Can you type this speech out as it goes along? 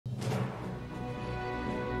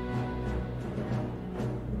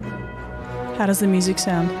How does the music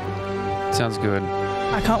sound? Sounds good.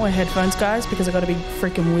 I can't wear headphones, guys, because I got a big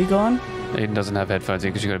freaking wig on. Eden doesn't have headphones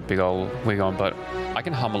in because you've got a big old wig on, but I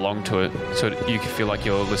can hum along to it so you can feel like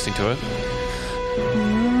you're listening to it.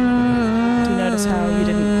 Do you notice how you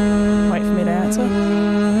didn't wait for me to answer?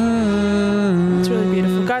 It's really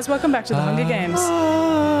beautiful. Guys, welcome back to the Hunger Games.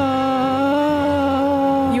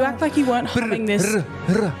 You act like you weren't humming this like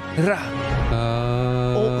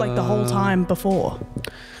the whole time before.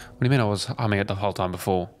 What do you mean I was humming it the whole time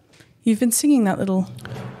before? You've been singing that little...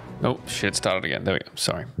 Oh, shit, it started again. There we go.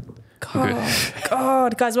 Sorry.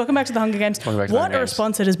 God. Guys, welcome back to the Hunger Games. What a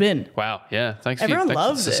response it has been. Wow, yeah. Thanks Everyone for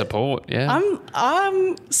loves the it. support. Yeah.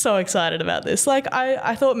 I'm so excited about this. Like,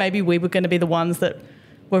 I thought maybe we were going to be the ones that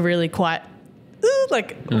were really quite...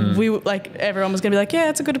 everyone was going to be like,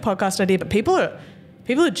 yeah, it's a good podcast idea, but people are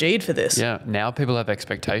G'd for this. Yeah, now people have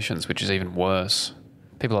expectations, which is even worse.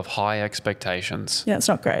 People have high expectations. Yeah, it's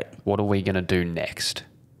not great. What are we going to do next?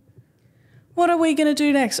 What are we going to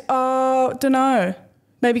do next? Oh, don't know.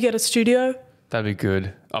 Maybe get a studio? That'd be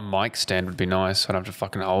good. A mic stand would be nice. I don't have to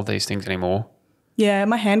fucking hold these things anymore. Yeah,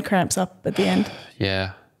 my hand cramps up at the end.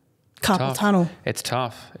 Yeah. Carpal tunnel. It's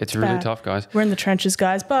tough. It's really tough, guys. We're in the trenches,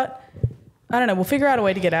 guys, but I don't know. We'll figure out a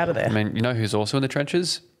way to get out of there. I mean, you know who's also in the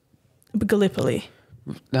trenches? Gallipoli.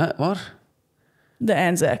 No, what? The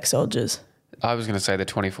Anzac soldiers. I was going to say the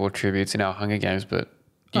 24 tributes in our Hunger Games, but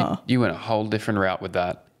you went a whole different route with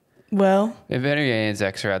that. Well, if any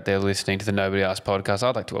Anzacs are out there listening to the Nobody Asked podcast,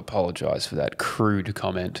 I'd like to apologise for that crude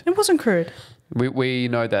comment. It wasn't crude. We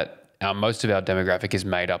know that most of our demographic is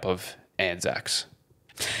made up of Anzacs.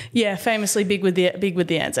 Yeah, famously big with the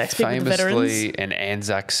Anzacs, big with the veterans. Famously an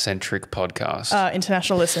Anzac-centric podcast.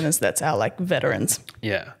 International listeners, that's our veterans.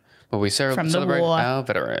 Yeah. Well, we celebrate our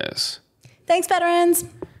veterans. Thanks, veterans.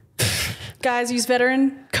 Guys, use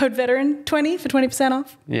code veteran 20 for 20%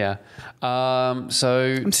 off. Yeah.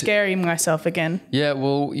 So I'm scaring myself again. Yeah,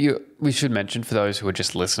 well, we should mention for those who are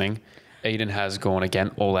just listening, Eden has gone again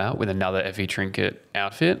all out with another Effie Trinket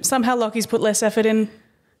outfit. Somehow Lockie's put less effort in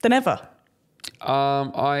than ever.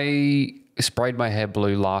 I sprayed my hair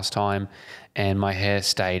blue last time and my hair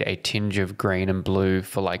stayed a tinge of green and blue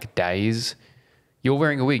for days. You're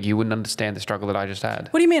wearing a wig. You wouldn't understand the struggle that I just had.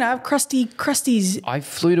 What do you mean? I have crusties. I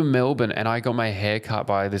flew to Melbourne and I got my hair cut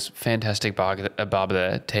by this fantastic barber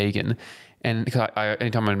there, Tegan. And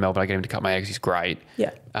anytime I'm in Melbourne, I get him to cut my hair because he's great.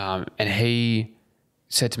 Yeah. And he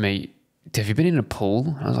said to me, have you been in a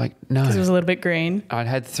pool? I was like, no. Because it was a little bit green. I'd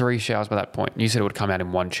had 3 showers by that point. You said it would come out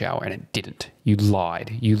in 1 shower and it didn't. You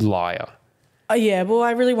lied. You liar. Oh, yeah. Well,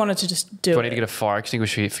 I really wanted to just do it. I need to get a fire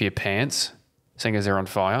extinguisher for your pants, seeing as they're on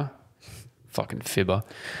fire? Fucking fibber.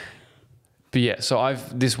 But yeah, so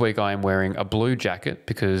this week I am wearing a blue jacket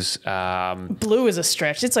because... blue is a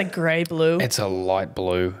stretch. It's like grey blue. It's a light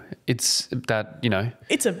blue. It's that,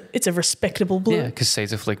 It's a respectable blue. Yeah, because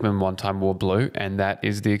Caesar Flickman one time wore blue and that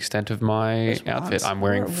is the extent of my outfit. I'm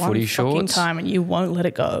wearing footy shorts. One time and you won't let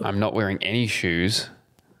it go. I'm not wearing any shoes.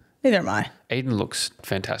 Neither am I. Eden looks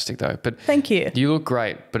fantastic though. But thank you. You look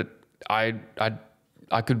great, but I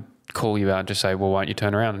could call you out and just say, well, why don't you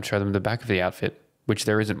turn around and show them the back of the outfit, which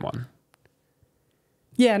there isn't one.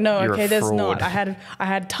 Yeah, no, You're okay, there's not. I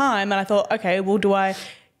had time and I thought, okay, well, do I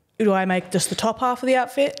make just the top half of the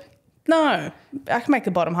outfit? No, I can make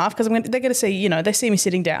the bottom half because they're going to see, they see me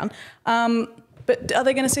sitting down. But are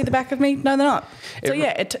they going to see the back of me? No, they're not. So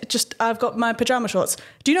yeah, I've got my pajama shorts.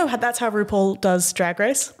 Do you know that's how RuPaul does Drag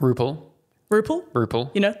Race? RuPaul?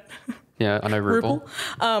 You know? Yeah, I know RuPaul.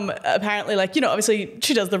 Apparently, obviously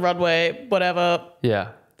she does the runway, whatever.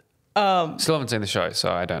 Yeah. Still haven't seen the show,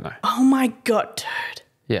 so I don't know. Oh my God, dude.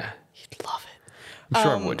 Yeah. You'd love it. I'm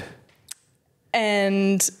sure I would.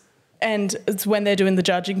 And it's when they're doing the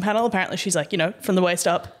judging panel, apparently she's from the waist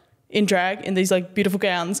up in drag in these beautiful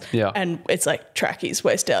gowns. Yeah. And it's trackies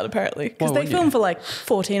waist down apparently. Because they film for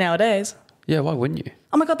 14-hour days. Yeah, why wouldn't you?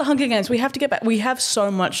 Oh my God, the Hunger Games. We have to get back. We have so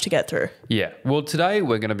much to get through. Yeah. Well, today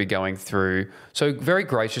we're going to be going through... So very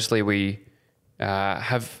graciously we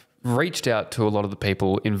have reached out to a lot of the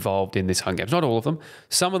people involved in this Hunger Games. Not all of them.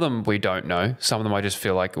 Some of them we don't know. Some of them I just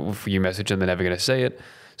feel like if you message them, they're never going to see it.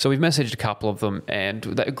 So we've messaged a couple of them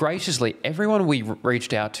and graciously everyone we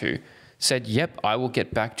reached out to said, yep, I will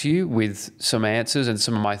get back to you with some answers and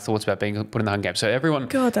some of my thoughts about being put in the Hunger Games. So everyone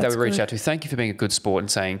that we reached out to, thank you for being a good sport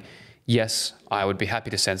and saying... Yes, I would be happy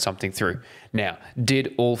to send something through. Now,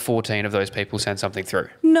 did all 14 of those people send something through?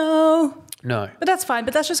 No. But that's fine.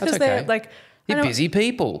 But that's just because they're They're busy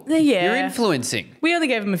people. Yeah. You're influencing. We only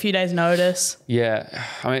gave them a few days' notice. Yeah.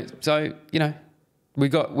 I mean, so, we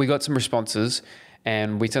got some responses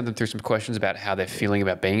And we sent them through some questions about how they're feeling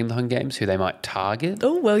about being in the Hunger Games, who they might target.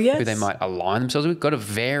 Oh, well, yes. Who they might align themselves with. We've got a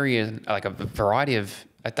variety of,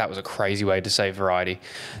 that was a crazy way to say variety.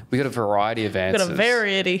 We got a variety of answers. Got a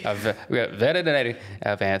variety. We got a variety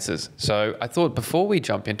of answers. So I thought before we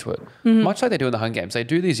jump into it, much like they do in the Hunger Games, they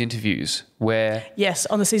do these interviews where... Yes,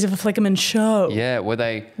 on the Caesar Flickerman show. Yeah, where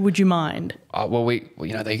they... Would you mind?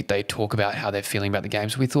 They talk about how they're feeling about the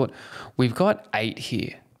games. We thought, we've got 8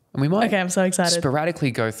 here. And we might I'm so excited.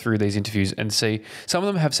 sporadically go through these interviews and see. Some of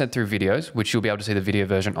them have sent through videos, which you'll be able to see the video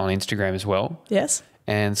version on Instagram as well. Yes.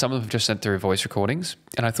 And some of them have just sent through voice recordings.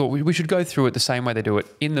 And I thought we should go through it the same way they do it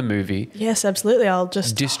in the movie. Yes, absolutely. I'll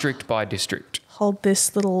just... District by district. Hold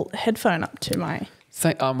this little headphone up to my...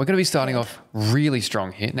 We're going to be starting off really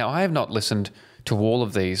strong here. Now, I have not listened to all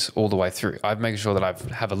of these all the way through. I've made sure that I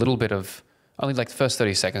have a little bit of... Only like the first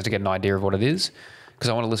 30 seconds to get an idea of what it is. Because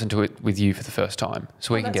I want to listen to it with you for the first time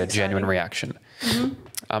so we can get a genuine reaction.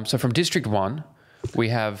 So from District 1, we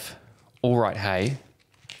have All Right Hey,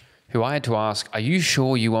 who I had to ask, are you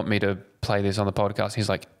sure you want me to play this on the podcast? He's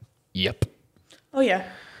like, yep. Oh, yeah.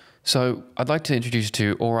 So I'd like to introduce you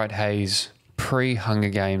to All Right Hey's pre-Hunger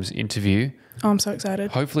Games interview. Oh, I'm so excited.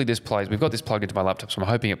 Hopefully this plays. We've got this plugged into my laptop, so I'm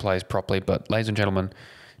hoping it plays properly. But ladies and gentlemen,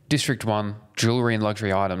 District 1, Jewellery and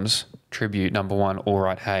Luxury Items, Tribute number 1, All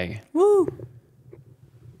Right Hey. Woo!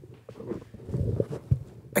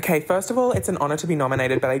 Okay, first of all, it's an honour to be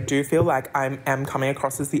nominated, but I do feel like I am coming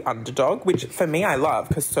across as the underdog, which for me I love,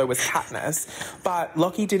 because so was Katniss. But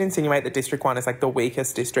Lockie did insinuate that District 1 is like the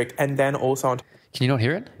weakest district, and then also on Can you not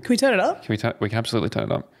hear it? Can we turn it up? We can absolutely turn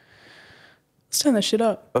it up. Let's turn that shit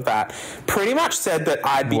up. of that, pretty much said that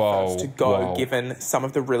I'd be Whoa, first to go, whoa. given some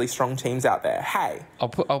of the really strong teams out there. Hey, I'll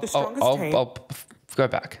go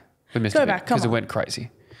back. We missed Go a bit back, come because it on. went crazy.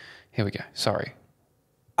 Here we go. Sorry.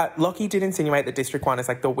 Lockie did insinuate that District 1 is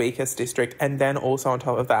like the weakest district, and then also on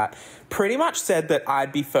top of that, pretty much said that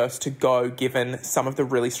I'd be first to go, given some of the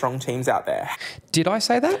really strong teams out there. Did I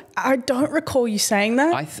say that? I don't recall you saying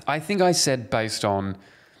that. I think I said based on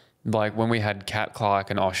like when we had Kat Clark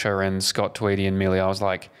and Osher and Scott Tweedy and Millie, I was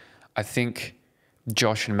like, I think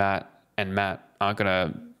Josh and Matt aren't going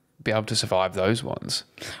to be able to survive those ones.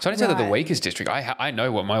 So I didn't say they're the Right. weakest district. I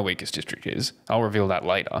know what my weakest district is. I'll reveal that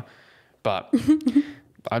later. But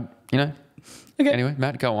Okay. Anyway,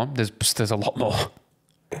 Matt, go on. There's a lot more.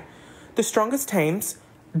 The strongest teams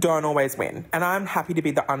don't always win, and I'm happy to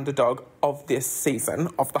be the underdog of this season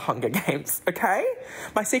of the Hunger Games, okay?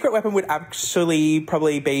 My secret weapon would actually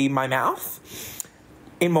probably be my mouth,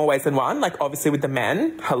 in more ways than one. Like, obviously with the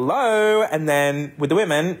men, hello, and then with the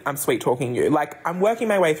women, I'm sweet-talking you. Like, I'm working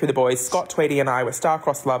my way through the boys. Scott Tweedy and I were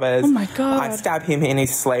star-crossed lovers. Oh my God. I stab him in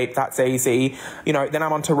his sleep, that's easy. You know, then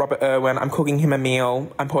I'm on to Robert Irwin, I'm cooking him a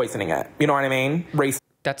meal, I'm poisoning it. You know what I mean?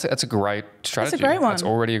 That's a great strategy. That's a great one. That's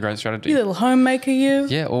already a great strategy. You little homemaker, you.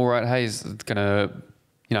 Yeah, All Right Hey's gonna,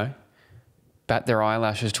 bat their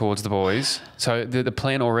eyelashes towards the boys. So the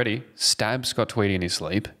plan already: stab Scott Tweedy in his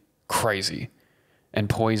sleep, crazy, and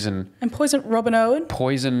poison Robin Owen.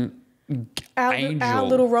 Angel. Our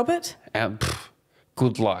little Robert.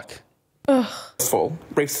 Good luck.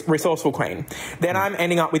 Resourceful queen. Then I'm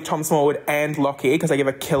ending up with Tom Smallwood and Lockie because I give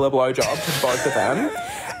a killer blowjob to both of them.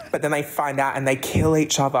 But then they find out and they kill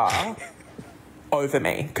each other over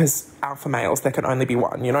me because alpha males, there can only be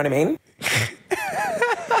one. You know what I mean?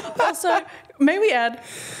 Also, may we add,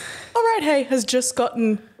 All Right Hey has just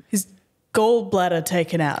gotten his gallbladder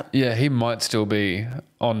taken out Yeah, he might still be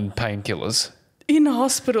on painkillers. in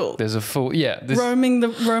hospital, There's a full roaming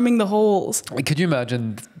the halls. Could you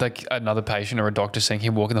imagine like another patient or a doctor seeing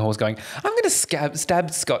him walk in the halls going, I'm going to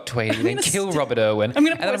stab Scott Tweedy, then kill Robert Irwin, and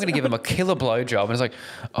then I'm going to give him a killer blowjob. And it's like,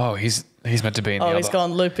 oh, he's meant to be in the other. Oh, he's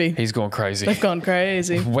gone loopy. He's gone crazy. They've gone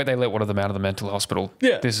crazy. Where they let one of them out of the mental hospital.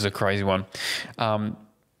 Yeah. This is a crazy one.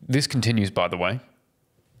 This continues, by the way.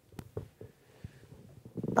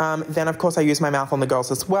 Then, of course, I use my mouth on the girls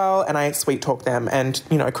as well, and I sweet talk them and,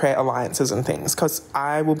 create alliances and things, because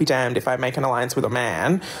I will be damned if I make an alliance with a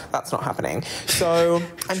man. That's not happening. So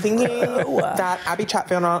I'm thinking that Abby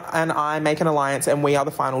Chatfield and I make an alliance and we are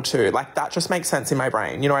the final two. Like, that just makes sense in my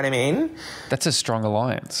brain. You know what I mean? That's a strong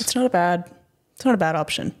alliance. It's not a bad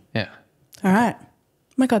option. Yeah. All right.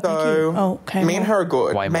 my God, thank you. So Oh, okay. me and her are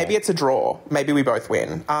good. Way more. Maybe it's a draw. Maybe we both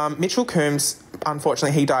win. Mitchell Coombs,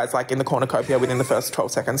 unfortunately, he dies like in the cornucopia within the first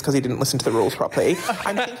 12 seconds because he didn't listen to the rules properly.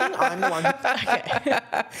 I'm thinking I'm the one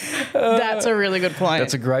That's a really good point.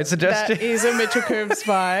 That's a great suggestion. That is a Mitchell Coombs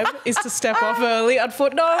vibe, is to step off early.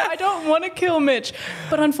 No, I don't want to kill Mitch.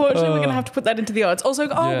 But unfortunately, we're going to have to put that into the odds. Also,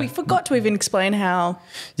 we forgot to even explain how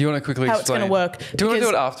You want to quickly it's explain? going to work. Do you want to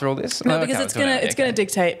do it after all this? No, Okay, because let's do it it's going to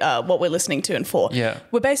dictate what we're listening to and for. Yeah.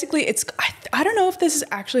 We're basically, I don't know if this is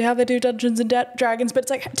actually how they do Dungeons and Dragons, but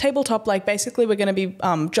it's like tabletop. Like basically, we're going to be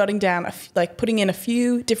jotting down, putting in a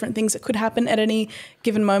few different things that could happen at any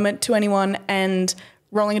given moment to anyone, and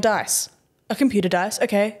rolling a dice, a computer dice.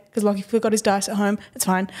 Okay, because Lockie forgot his dice at home. It's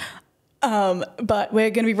fine. But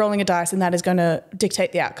we're going to be rolling a dice, and that is going to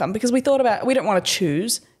dictate the outcome because we don't want to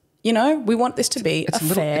choose. You know, we want this to be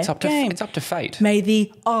fair game. It's up to fate. May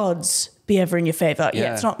the odds be ever in your favour.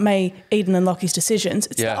 Yeah, it's not May, Eden and Lockie's decisions.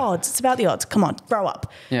 It's the odds. It's about the odds. Come on, grow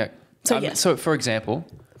up. Yeah. So, yes. So, for example,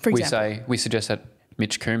 we suggest that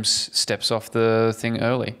Mitch Coombs steps off the thing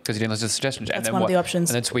early because he didn't listen to the suggestions. That's one of the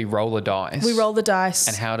options. And then so we roll a dice. We roll the dice.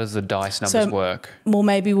 And how does the dice numbers work? Well,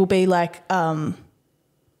 maybe we'll be like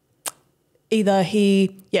either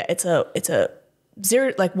it's a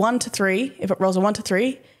 0, like 1 to 3. If it rolls a 1 to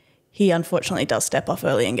 3, he unfortunately does step off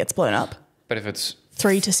early and gets blown up. But if it's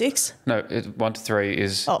 3 to 6? No, 1 to 3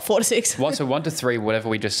 is 4 to 6. So 1 to 3, whatever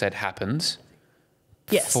we just said happens.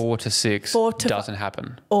 Yes. 4 to 6 doesn't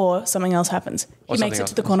happen. Or something else happens. He makes it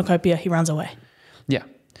to the cornucopia, he runs away. Yeah.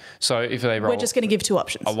 So if they roll, we're just going to give 2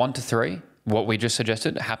 options. A 1 to 3, what we just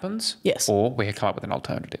suggested happens. Yes. Or we can come up with an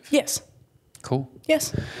alternative. Yes. Cool.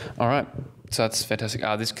 Yes. All right. So that's fantastic.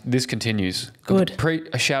 This continues. Good.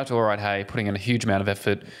 A shout to All Right Hey, putting in a huge amount of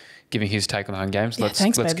effort, giving his take on the Hunger Games. Let's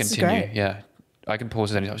thanks, continue. babe. This is great. Yeah. I can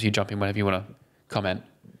pause at any time, so you jump in whenever you want to comment.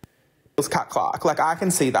 kills Cat Clark. Like, I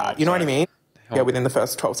can see that. You know what I mean? Yeah, within the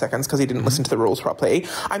first 12 seconds because he didn't listen to the rules properly.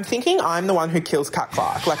 I'm thinking I'm the one who kills Cat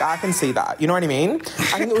Clark. Like, I can see that. You know what I mean?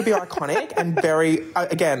 I think it would be iconic and very,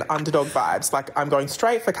 again, underdog vibes. Like, I'm going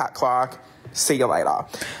straight for Cat Clark. See you later.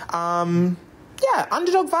 Yeah,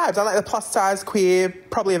 underdog vibes. I like the plus size, queer,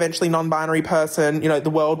 probably eventually non-binary person. You know, the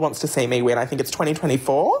world wants to see me win. I think it's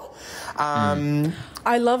 2024.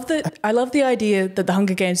 I love the idea that the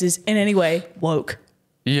Hunger Games is in any way woke.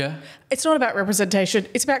 Yeah. It's not about representation.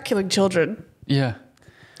 It's about killing children. Yeah.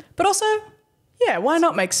 But also, yeah, why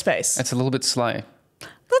not make space? It's a little bit slay.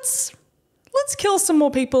 Let's kill some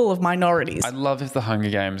more people of minorities. I'd love if the Hunger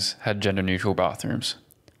Games had gender-neutral bathrooms.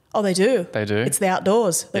 Oh, they do. They do? It's the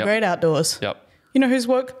outdoors. The great outdoors. Yep. You know who's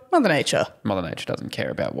woke? Mother Nature. Mother Nature doesn't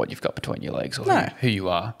care about what you've got between your legs or No. who you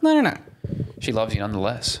are. No. She loves you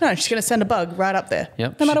nonetheless. No, she's going to send a bug right up there.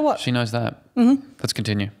 Yep. No matter what. She knows that. Mm-hmm. Let's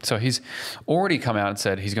continue. So he's already come out and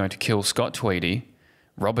said he's going to kill Scott Tweedy,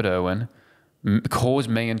 Robert Irwin, cause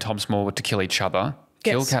me and Tom Smallwood to kill each other,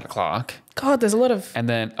 kill Cat Clark. God, there's a lot of And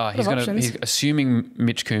then he's assuming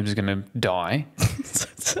Mitch Coombs is going to die.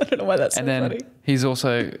 I don't know why that's so funny. He's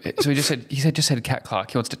also he just said Cat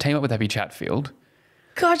Clark. He wants to team up with Abby Chatfield.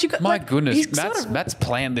 God, you got My goodness, Matt's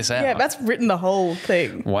planned this out. Yeah, Matt's written the whole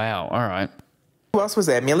thing. Wow. All right. Who else was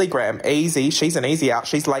there? Millie Graham. Easy. She's an easy out.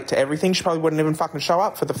 She's late to everything. She probably wouldn't even fucking show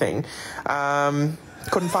up for the thing.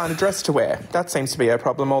 Couldn't find a dress to wear. That seems to be her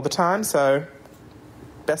problem all the time, so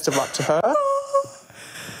best of luck to her.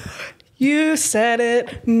 You said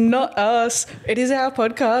it, not us. It is our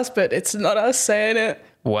podcast, but it's not us saying it.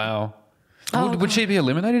 Wow. Would she be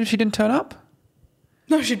eliminated if she didn't turn up?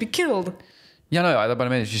 No, she'd be killed. Yeah, no, but I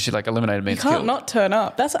mean, she like eliminated me. You can't not turn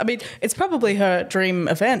up. It's probably her dream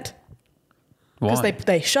event. Why? Because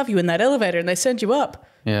they shove you in that elevator and they send you up.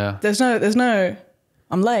 Yeah. There's no,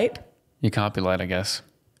 I'm late. You can't be late, I guess.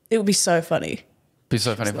 It would be so funny. It'd be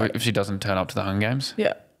so funny if she doesn't turn up to the Hunger Games.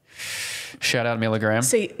 Yeah. Shout out Milligram.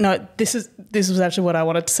 See, no, this was actually what I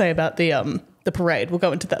wanted to say about the parade. We'll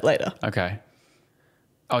go into that later. Okay.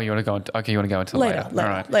 Oh, you want to go into it later?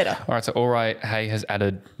 Later. All right. So, All Right, Hey has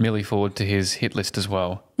added Millie Ford to his hit list as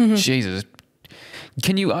well. Mm-hmm. Jesus.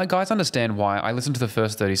 Can you guys understand why I listened to the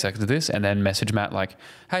first 30 seconds of this and then message Matt like,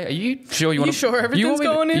 hey, are you sure everything's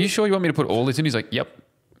going in? Are you sure you want me to put all this in? He's like, yep.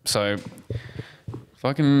 So,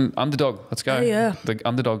 fucking underdog. Let's go. Oh, yeah. The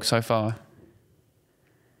underdog so far.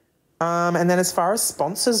 And then as far as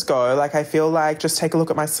sponsors go, like, I feel like just take a look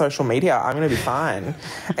at my social media. I'm going to be fine.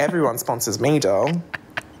 Everyone sponsors me, doll.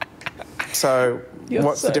 So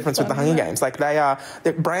What's the difference with the Hunger Games? Like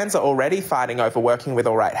the brands are already fighting over working with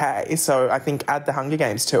All Right Hey. So I think add the Hunger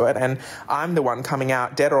Games to it, and I'm the one coming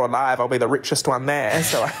out dead or alive. I'll be the richest one there.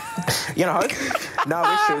 So, no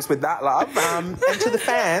issues with that, love. And to the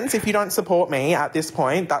fans, if you don't support me at this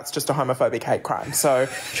point, that's just a homophobic hate crime. So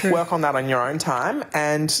work on that on your own time,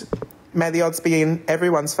 and may the odds be in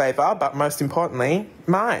everyone's favour, but most importantly,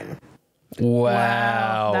 mine.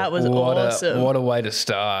 Wow. That was awesome. What a way to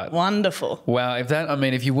start. Wonderful. Wow.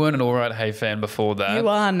 If you weren't an All Right Hey fan before that. You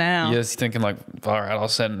are now. You're just thinking like, all right, I'll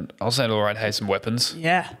send All Right Hey some weapons.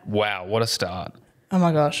 Yeah. Wow. What a start. Oh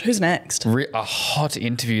my gosh. Who's next? A hot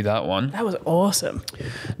interview, that one. That was awesome.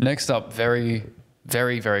 Next up, very,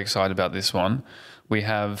 very, very excited about this one. We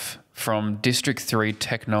have from District 3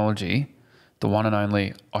 Technology, the one and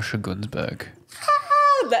only Osher Gunsberg.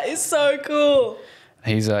 That is so cool.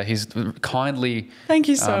 He's kindly Thank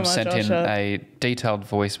you so much, sent in Osher. a detailed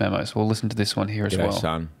voice memo, so we'll listen to this one here as G'day, well.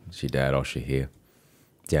 son. It's your dad, Osher, here.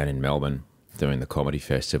 Down in Melbourne, doing the comedy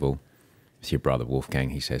festival. It's your brother,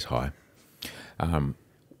 Wolfgang. He says hi.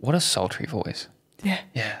 What a sultry voice. Yeah.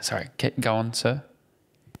 Yeah, sorry. Go on, sir.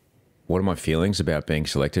 What are my feelings about being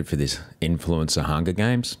selected for this influencer Hunger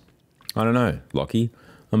Games? I don't know, Lockie.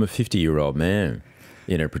 I'm a 50-year-old man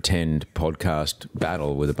in a pretend podcast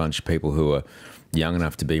battle with a bunch of people who are young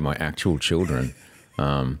enough to be my actual children,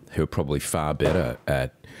 who are probably far better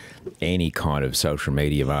at any kind of social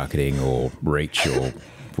media marketing or reach or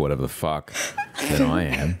whatever the fuck than I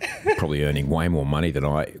am. Probably earning way more money than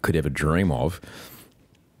I could ever dream of.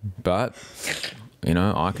 But,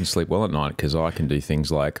 I can sleep well at night because I can do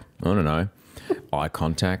things like, I don't know, eye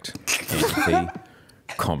contact, empathy,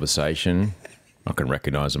 conversation. I can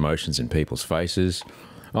recognise emotions in people's faces.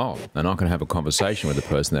 Oh, and I can have a conversation with a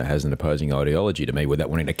person that has an opposing ideology to me without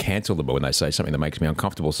wanting to cancel them when they say something that makes me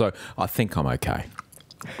uncomfortable. So I think I'm okay.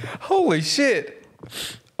 Holy shit.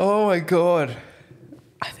 Oh, my God.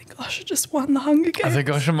 I think Osher just won the Hunger Games. I think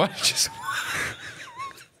Osher might have just...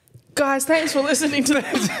 Guys, thanks for listening to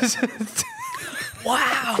this.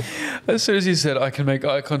 Wow. As soon as he said, I can make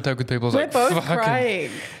eye contact with people, I was We're like, both fucking...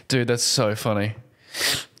 crying. Dude, that's so funny.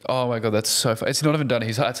 Oh, my God, that's so funny. It's not even done.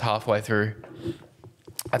 That's halfway through.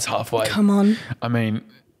 That's halfway. Come on. I mean,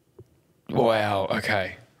 wow.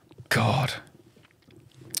 Okay. God.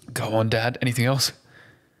 Go on, Dad. Anything else?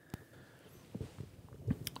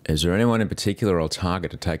 Is there anyone in particular I'll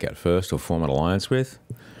target to take out first or form an alliance with?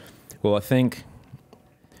 Well, I think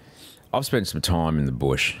I've spent some time in the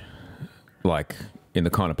bush, like in the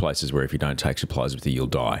kind of places where if you don't take supplies with you, you'll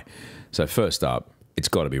die. So first up, it's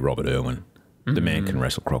got to be Robert Irwin. The man can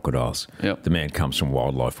wrestle crocodiles. Yep. The man comes from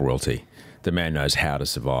wildlife royalty. The man knows how to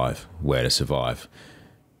survive, where to survive.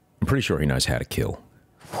 I'm pretty sure he knows how to kill.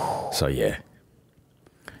 So, yeah.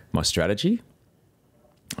 My strategy?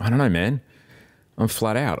 I don't know, man. I'm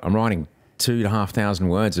flat out. I'm writing 2,500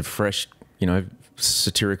 words of fresh,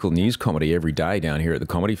 satirical news comedy every day down here at the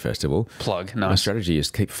comedy festival. Plug. My Nice. strategy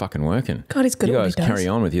is to keep fucking working. God, he's good you at what guys he does. carry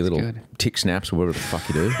on with your little good. tick snaps or whatever the fuck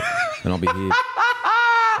you do, and I'll be here.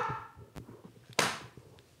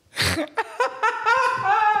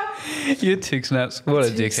 Your tick snaps. What a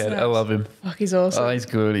Tick dickhead. I snaps. love him. Fuck, he's awesome. Oh, he's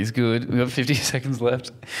good. He's good. We've got 50 seconds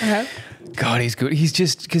left. Okay. God, he's good. He's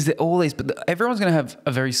just because all these, but everyone's going to have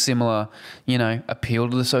a very similar, appeal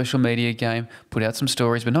to the social media game. Put out some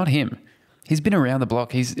stories, but not him. He's been around the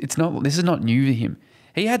block. This is not new to him.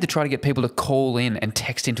 He had to try to get people to call in and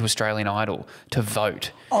text into Australian Idol to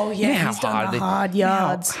vote. Oh, yeah, You know how he's done the it- hard you know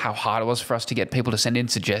yards. how hard it was for us to get people to send in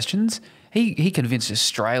suggestions. He convinced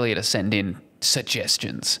Australia to send in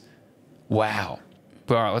suggestions. Wow.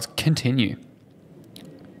 All right, let's continue.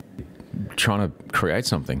 Trying to create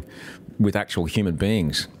something with actual human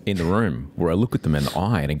beings in the room where I look at them in the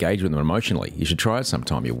eye and engage with them emotionally. You should try it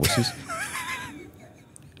sometime, you wusses.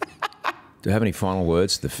 Do you have any final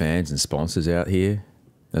words to the fans and sponsors out here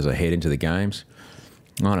as I head into the games?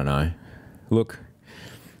 I don't know. Look,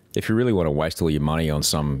 if you really want to waste all your money on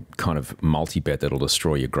some kind of multi-bet that'll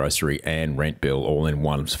destroy your grocery and rent bill all in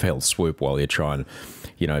one fell swoop while you're trying,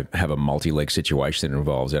 have a multi-leg situation that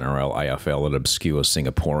involves NRL, AFL, and obscure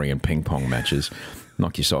Singaporean ping pong matches,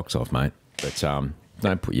 knock your socks off, mate. But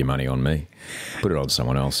don't put your money on me. Put it on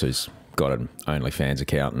someone else who's got an OnlyFans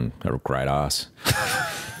account and a great ass.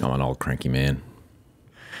 I'm an old cranky man.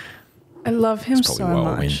 I love him It's probably so well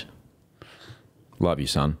I win. much. Love you,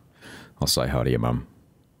 son. I'll say hi to your mum.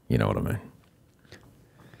 You know what I mean.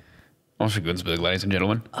 Osher Gunsberg, ladies and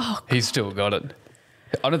gentlemen. Oh, he's still got it.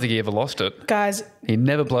 I don't think he ever lost it. Guys, He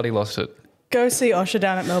never bloody lost it. go see Osher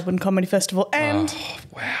down at Melbourne Comedy Festival and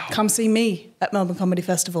Wow. come see me at Melbourne Comedy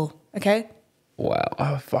Festival, okay? Wow.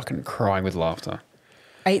 I was fucking crying with laughter.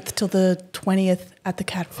 8th till the 20th at the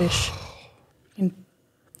Catfish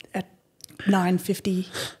at 9:50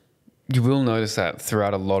 You will notice that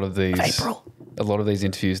throughout a lot of April. these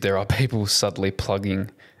interviews, there are people subtly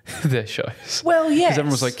plugging their shows. Well, yes. Because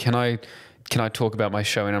everyone was like, can I talk about my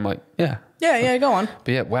show? And I'm like, yeah. Yeah, go on.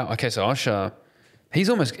 But yeah, wow. Okay, so Osher, he's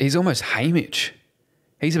almost Hamish.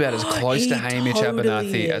 He's about as close to Hamish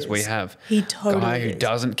Abernathy as we have. He totally Guy who is.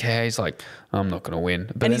 doesn't care. He's like, I'm not going to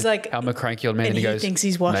win. But And he's like, I'm a cranky old man. and he he goes, thinks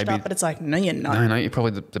he's washed maybe, up, but it's like, no, you're not. No, you're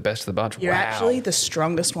probably the best of the bunch. You're wow. actually the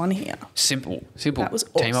strongest one here. Simple. That was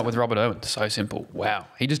Team up awesome. with Robert Owen. So simple. Wow.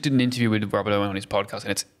 He just did an interview with Robert Owen on his podcast,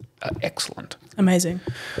 and it's excellent. Amazing.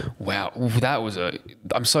 Wow. That was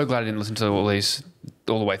I'm so glad I didn't listen to all these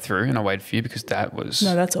all the way through, and I waited for you because that was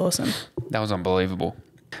awesome. that was unbelievable.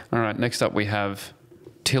 All right. Next up, we have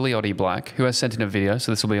Tilly Oddie Black, who has sent in a video,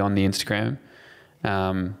 so this will be on the Instagram.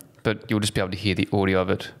 But you'll just be able to hear the audio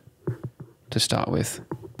of it to start with.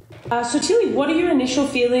 So Tilly, what are your initial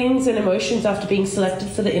feelings and emotions after being selected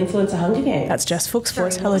for the Influencer Hunger Games? That's Jess Fuchs'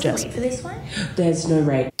 voice. Sorry, Hello, what was the Jess. rate for this one? There's no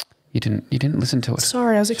rate. You didn't listen to it.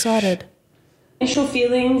 Sorry, I was excited. Initial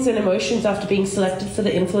feelings and emotions after being selected for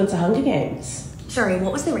the Influencer Hunger Games? Sorry,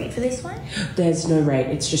 what was the rate for this one? There's no rate.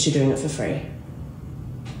 It's just you're doing it for free.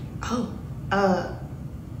 Oh,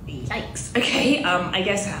 yikes. Okay, I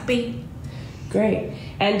guess happy. Great.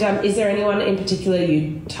 And is there anyone in particular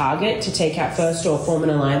you target to take out first or form an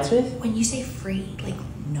alliance with? When you say free, like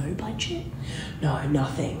no budget? No,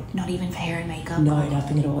 nothing. Not even for hair and makeup? No,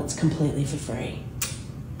 nothing at all. It's completely for free.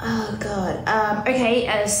 Oh, God.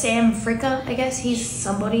 Okay, Sam Fricker, I guess. He's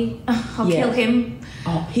somebody. I'll Yeah. kill him.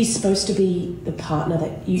 Oh, he's supposed to be the partner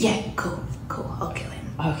that you... Yeah, cool. I'll kill him.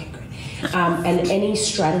 Okay, great. And any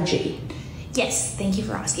strategy? Yes, thank you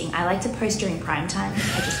for asking. I like to post during prime time.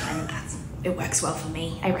 I just find that it works well for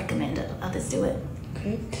me. I recommend it. Others do it.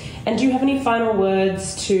 Okay. And do you have any final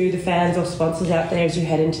words to the fans or sponsors out there as you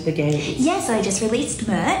head into the games? Yes, I just released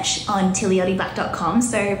merch on tillyoddyback.com,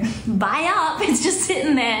 so buy up. It's just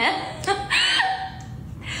sitting there.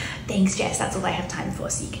 Thanks, Jess. That's all I have time for,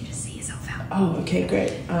 so you can just see yourself out. Oh, okay,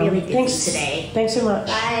 great. Really busy thanks today. Thanks so much.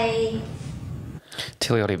 Bye.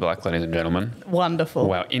 Tilly Oddie Black, ladies and gentlemen. Wonderful.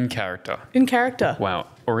 Wow, in character. In character. Wow,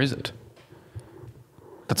 or is it?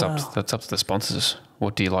 That's up to the sponsors.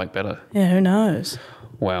 What do you like better? Yeah, who knows?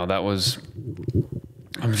 Wow, that was.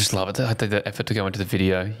 I just love it. I think the effort to go into the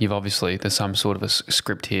video. You've obviously there's some sort of a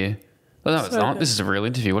script here. No, it's So not. good. This is a real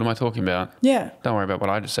interview. What am I talking about? Yeah. Don't worry about what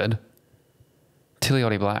I just said. Tilly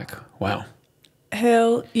Oddie Black. Wow.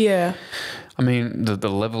 Hell yeah. I mean, the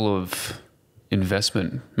level of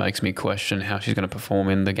investment makes me question how she's going to perform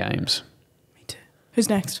in the games. Me too. Who's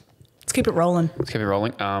next? Let's keep it rolling. Let's keep it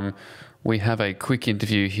rolling. We have a quick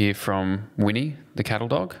interview here from Winnie, the cattle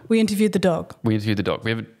dog. We interviewed the dog. We interviewed the dog.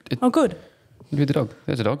 We have Oh, good. interviewed the dog.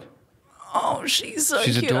 There's a dog. Oh, she's so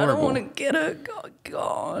She's cute. I adorable. don't want to get her.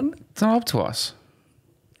 God. It's not up to us.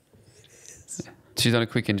 She's done a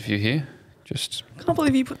quick interview here. Just Can't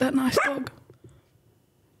believe you put that nice dog.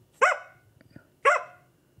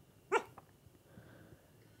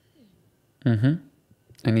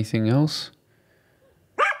 anything else?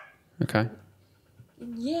 Okay.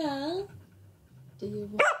 Yeah. Do you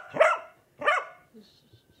want?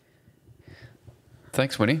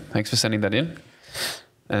 Thanks, Winnie. Thanks for sending that in.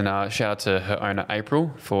 And shout out to her owner,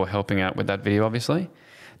 April, for helping out with that video, obviously.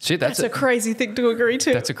 Shit, That's a crazy thing to agree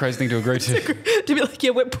to. That's a crazy thing to agree to. To be like, yeah,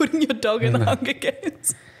 we're putting your dog in the Hunger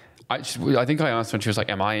Games. I think I asked her and she was like,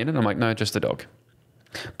 am I in it? I'm like, no, just the dog.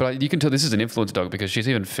 But you can tell this is an influencer dog because she's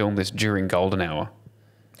even filmed this during golden hour.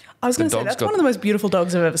 I was going to say, dog's that's got- one of the most beautiful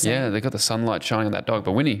dogs I've ever seen. Yeah, they got the sunlight shining on that dog.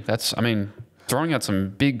 But Winnie, throwing out some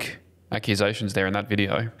big accusations there in that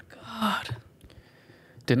video. God.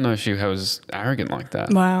 Didn't know she was arrogant like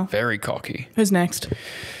that. Wow. Very cocky. Who's next?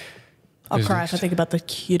 I'll Who's cry next? if I think about the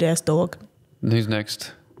cute ass dog. Who's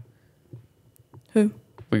next? Who?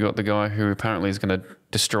 We got the guy who apparently is going to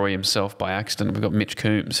destroy himself by accident. We've got Mitch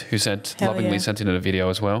Coombs, who Hell lovingly yeah. sent in a video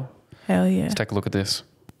as well. Hell yeah. Let's take a look at this.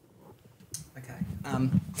 Okay.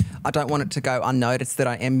 I don't want it to go unnoticed that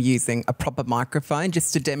I am using a proper microphone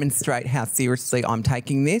just to demonstrate how seriously I'm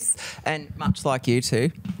taking this. And much like you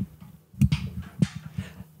two.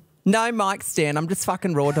 No mic stand. I'm just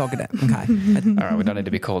fucking raw dogging it. Okay. All right, we don't need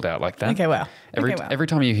to be called out like that. Okay, wow. Every, Okay, wow. every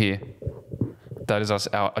time you hear, that is us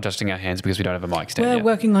adjusting our hands because we don't have a mic stand We're yet.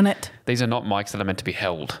 working on it. These are not mics that are meant to be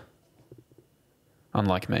held.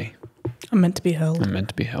 Unlike me. I'm meant to be held. I'm meant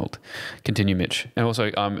to be held. Continue, Mitch. And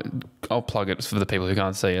also, I'll plug it for the people who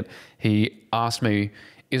can't see it. He asked me,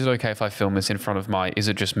 is it okay if I film this in front of my Is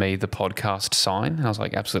It Just Me, the podcast sign? And I was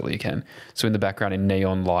like, absolutely you can. So in the background in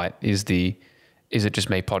neon light is the Is It Just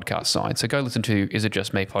Me podcast side. So go listen to Is It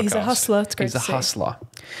Just Me podcast. He's a hustler. It's great He's to a see. hustler.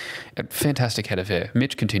 A fantastic head of hair.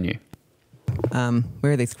 Mitch, continue. Where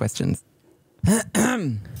are these questions? What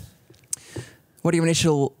are your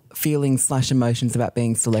initial feelings / emotions about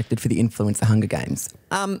being selected for the Influencer Hunger Games?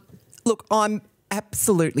 Look, I'm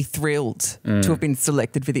absolutely thrilled to have been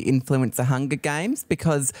selected for the Influencer Hunger Games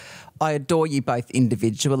because I adore you both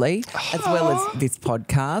individually as well as this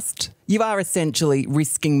podcast. You are essentially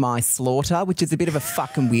risking my slaughter, which is a bit of a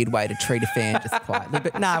fucking weird way to treat a fan just quietly.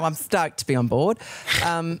 But no, I'm stoked to be on board.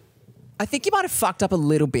 I think you might have fucked up a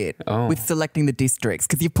little bit with selecting the districts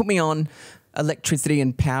because you've put me on electricity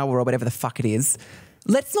and power or whatever the fuck it is.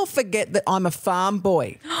 Let's not forget that I'm a farm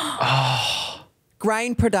boy.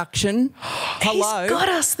 Grain production. Hello. He's got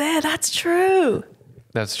us there. That's true.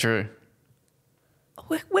 That's true.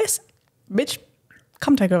 Where's Mitch?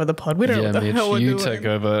 Come take over the pod. We don't know what the Mitch, hell we're you doing. take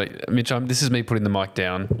over. Mitch, this is me putting the mic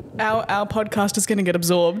down. Our podcast is going to get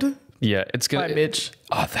absorbed Yeah, it's going by to... Mitch.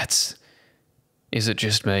 Oh, Is It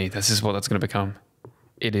Just Me? This is what that's going to become.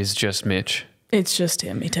 It is just Mitch. It's just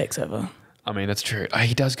him. He takes over. I mean, that's true.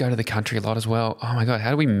 He does go to the country a lot as well. Oh, my God.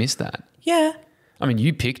 How do we miss that? Yeah. I mean,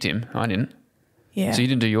 you picked him. I didn't. Yeah. So you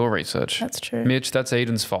didn't do your research. That's true. Mitch, that's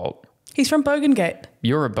Eden's fault. He's from Bogengate.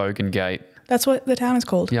 You're a Bogengate. That's what the town is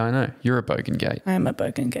called. Yeah, I know. You're a Bogengate. I am a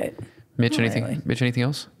Bogengate. Mitch, Not anything? really. Mitch, anything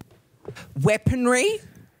else? Weaponry.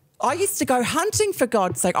 I used to go hunting, for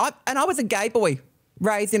God's sake. I was a gay boy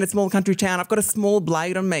raised in a small country town. I've got a small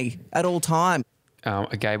blade on me at all times.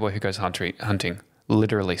 A gay boy who goes hunting.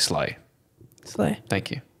 Literally slay. Slay.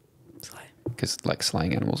 Thank you. Slay. Because like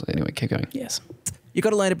slaying animals. Anyway, keep going. Yes. You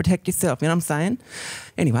got to learn to protect yourself, you know what I'm saying?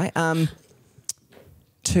 Anyway,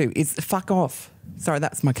 2 is fuck off. Sorry,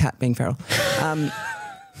 that's my cat being feral.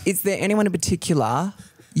 Is there anyone in particular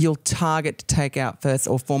you'll target to take out first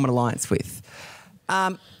or form an alliance with?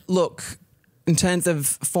 Look, in terms of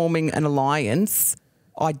forming an alliance,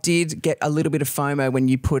 I did get a little bit of FOMO when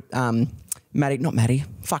you put Molly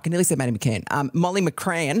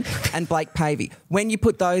McCrann and Blake Pavey. When you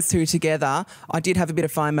put those two together, I did have a bit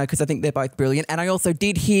of FOMO because I think they're both brilliant. And I also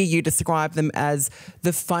did hear you describe them as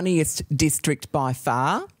the funniest district by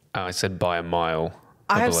far. I said by a mile.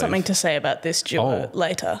 I have believe. something to say about this duo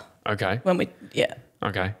later. Okay.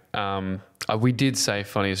 Okay. We did say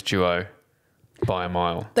funniest duo by a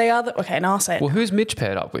mile. They are okay, now I'll say it. Well, who's Mitch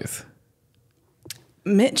paired up with?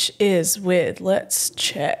 Mitch is with, let's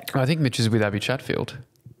check. I think Mitch is with Abby Chatfield.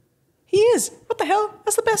 He is. What the hell?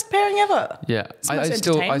 That's the best pairing ever. Yeah. It's the most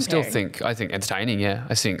entertaining pairing. I think entertaining, yeah.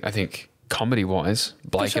 I think comedy wise,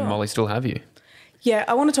 Blake sure. and Molly still have you. Yeah,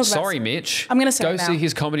 I want to talk about... Sorry, Mitch. I'm going to say Go it now. see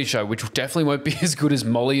his comedy show, which definitely won't be as good as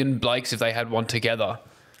Molly and Blake's if they had one together.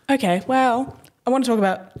 Okay, well, I want to talk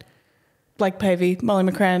about Blake Pavey, Molly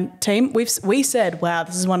McCrann team. We said, wow,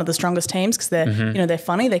 this is one of the strongest teams because they're they're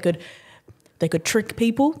funny. They could trick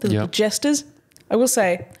people. They're little jesters. I will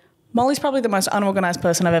say, Molly's probably the most unorganized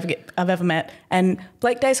person I've ever met, and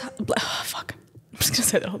Blake Day's fuck. I'm just gonna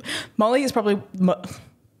say that. Molly is probably. You want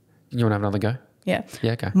to have another go? Yeah.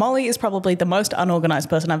 Yeah, okay. Molly is probably the most unorganized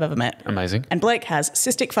person I've ever met. Amazing. And Blake has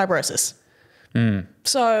cystic fibrosis.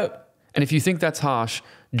 So. And if you think that's harsh,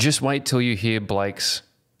 just wait till you hear Blake's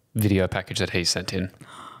video package that he sent in.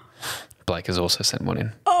 Blake has also sent one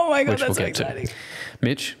in. Oh my God, which that's we'll so get exciting. to.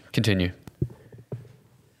 Mitch, continue.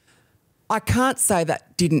 I can't say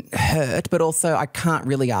that didn't hurt, but also I can't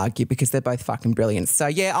really argue because they're both fucking brilliant. So,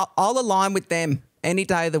 yeah, I'll align with them any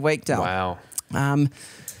day of the week, Del. Wow.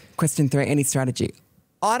 Question 3, any strategy?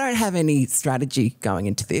 I don't have any strategy going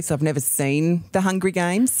into this. I've never seen the Hungry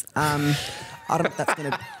Games. I don't know if that's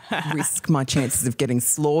going to risk my chances of getting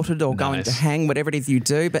slaughtered or going to hang, whatever it is you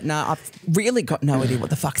do. But no, I've really got no idea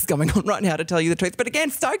what the fuck's going on right now, to tell you the truth. But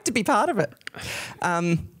again, stoked to be part of it.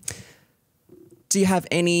 Do you have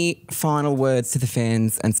any final words to the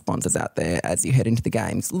fans and sponsors out there as you head into the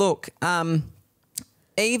games? Look,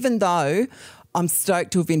 even though I'm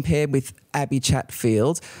stoked to have been paired with Abby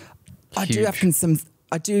Chatfield, I do have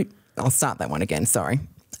I'll start that one again, sorry.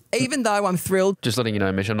 Even though I'm thrilled. Just letting you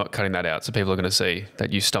know, Mitch, I'm not cutting that out, so people are going to see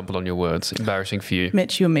that you stumbled on your words. Embarrassing for you.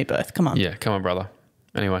 Mitch, you and me both. Come on. Yeah, come on, brother.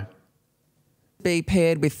 Anyway. Be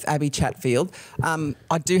paired with Abby Chatfield.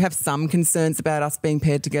 I do have some concerns about us being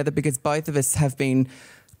paired together because both of us have been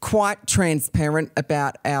quite transparent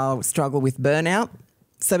about our struggle with burnout.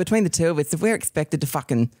 So between the two of us, if we're expected to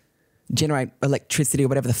fucking generate electricity or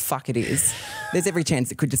whatever the fuck it is, there's every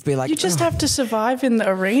chance it could just be like... You just have to survive in the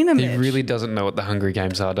arena, Mitch. He really doesn't know what the Hungry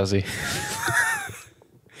Games are, does he?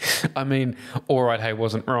 I mean, all right, hey,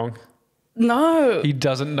 wasn't wrong. No. He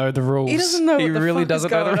doesn't know the rules. He doesn't know what the really fuck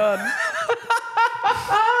doesn't is going know on.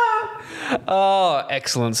 Oh,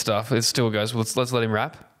 excellent stuff. It still goes. Let's let him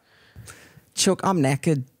rap. Chook, I'm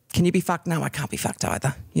knackered. Can you be fucked? No, I can't be fucked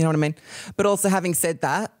either. You know what I mean? But also, having said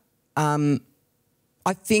that,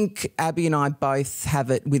 I think Abby and I both have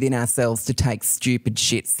it within ourselves to take stupid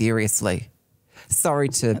shit seriously. Sorry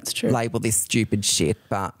to label this stupid shit,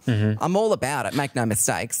 but I'm all about it. Make no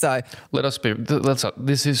mistake. So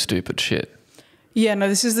this is stupid shit. Yeah, no,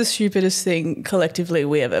 this is the stupidest thing collectively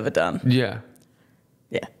we have ever done. Yeah.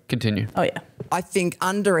 Yeah. Continue. Oh, yeah. I think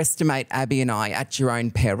underestimate Abby and I at your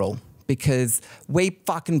own peril because we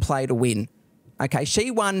fucking play to win. Okay,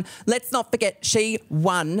 she won. Let's not forget, she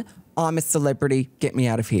won I'm a Celebrity, Get Me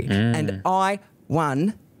Out of Here. And I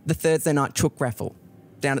won the Thursday night chook raffle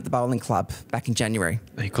down at the bowling club back in January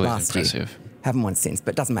last year. Haven't won since,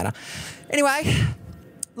 but doesn't matter. Anyway,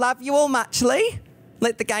 love you all muchly.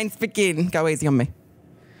 Let the games begin. Go easy on me.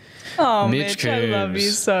 Oh, Mitch, I love you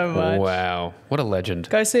so much. Wow, what a legend.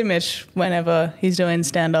 Go see Mitch whenever he's doing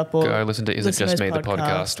stand-up or go listen to Is It Just Me, the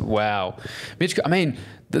podcast. Wow. Mitch, I mean,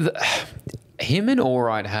 him and All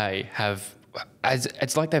Right Hey have,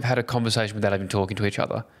 it's like they've had a conversation without even talking to each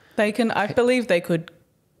other. They can, I believe they could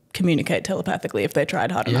communicate telepathically if they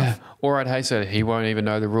tried hard enough. All Right Hey said he won't even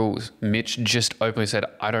know the rules. Mitch just openly said,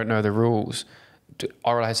 I don't know the rules.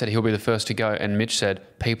 All Right Hey said he'll be the first to go, and Mitch said,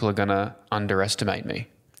 people are going to underestimate me.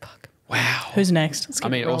 Fuck. Wow. Who's next? I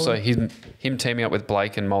mean, also him teaming up with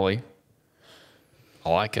Blake and Molly. I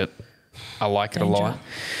like it. I like it a lot.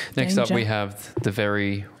 Next up, we have the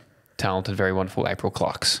very talented, very wonderful April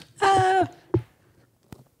Clucks.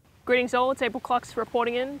 Greetings all, it's April Clucks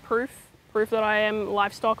reporting in. Proof that I am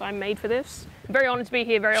livestock. I'm made for this. I'm very honoured to be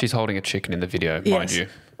here. She's holding a chicken in the video, mind you.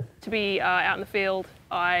 To be out in the field.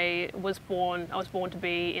 I was born to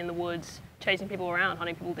be in the woods, chasing people around,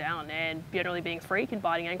 hunting people down, and generally being a freak and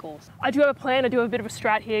biting ankles. I do have a plan. I do have a bit of a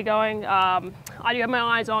strat here going. I do have my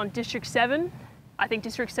eyes on District 7. I think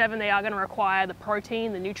District 7, they are going to require the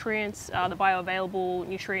protein, the nutrients, the bioavailable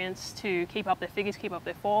nutrients to keep up their figures, keep up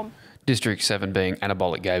their form. District 7 being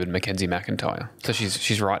Anabolic Gabe and Mackenzie McIntyre. So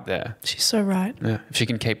she's right there. She's so right. Yeah. If she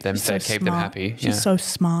can keep them fed, keep them happy. She's so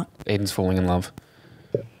smart. Eden's falling in love.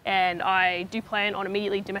 And I do plan on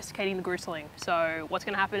immediately domesticating the gooseling. So what's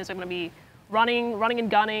going to happen is I'm going to be running and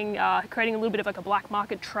gunning, creating a little bit of like a black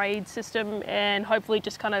market trade system, and hopefully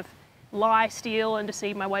just kind of lie, steal, and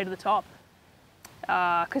deceive my way to the top.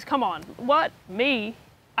 Because come on, what? Me?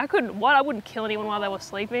 I wouldn't kill anyone while they were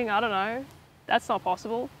sleeping. I don't know. That's not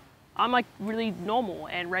possible. I'm like really normal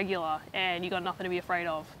and regular, and you got nothing to be afraid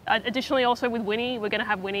of. Additionally, also with Winnie, we're going to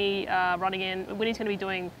have Winnie running in. Winnie's going to be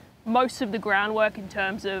doing most of the groundwork in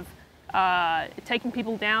terms of taking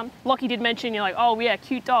people down. Lockie did mention, you're like, oh yeah,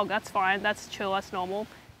 cute dog, that's fine, that's chill, that's normal.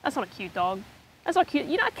 That's not a cute dog. That's not cute.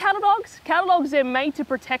 You know cattle dogs, they're made to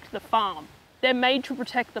protect the farm. They're made to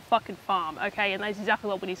protect the fucking farm, okay? And that's exactly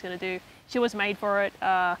what Winnie's gonna do. She was made for it.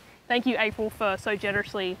 Thank you, April, for so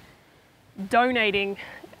generously donating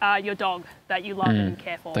your dog that you love and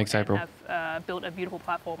care for. Thanks, April. And have built a beautiful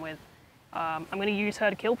platform with. I'm going to use her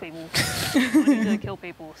to kill people. I'm going to kill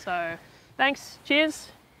people. So, thanks. Cheers.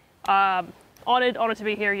 Honoured to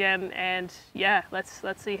be here again. And yeah, let's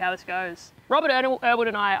see how this goes. Robert Irwin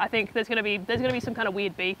and I think there's going to be some kind of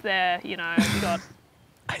weird beef there. You know, we got.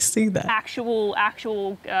 I see that. Actual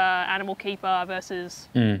animal keeper versus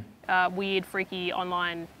weird, freaky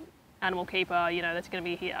online animal keeper. You know, that's going to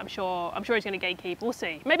be here. I'm sure he's going to gatekeep. We'll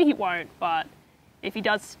see. Maybe he won't, but. If he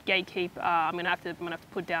does gatekeep, I'm gonna have to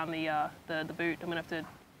put down the boot. I'm gonna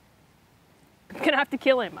have to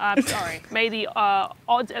kill him. I'm sorry. May the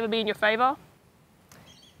odds ever be in your favour.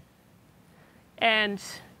 And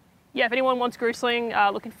yeah, if anyone wants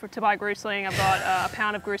Grusling, looking to buy Grusling, I've got a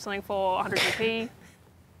pound of Grusling for 100 GP.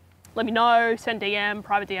 Let me know. Send DM,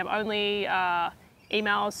 private DM only.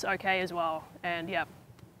 Emails okay as well. And yeah,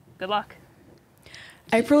 good luck.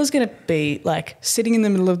 April is going to be like sitting in the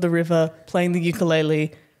middle of the river, playing the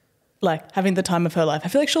ukulele, like having the time of her life. I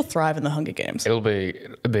feel like she'll thrive in the Hunger Games. That'll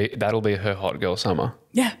be her hot girl summer.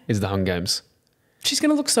 Yeah. Is the Hunger Games. She's going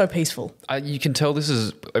to look so peaceful. You can tell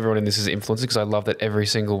everyone in this is influenced because I love that every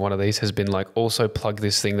single one of these has been like, also plug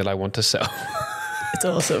this thing that I want to sell. It's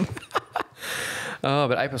awesome.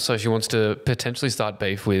 But April, so she wants to potentially start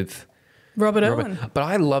beef with Robert Irwin. But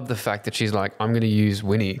I love the fact that she's like, I'm going to use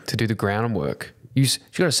Winnie to do the groundwork. She's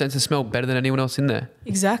got a sense of smell better than anyone else in there.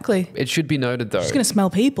 Exactly. It should be noted, though. She's going to smell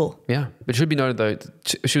people. Yeah. It should be noted, though.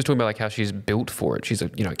 She was talking about like how she's built for it. She's a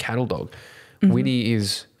cattle dog. Mm-hmm. Winnie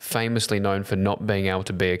is famously known for not being able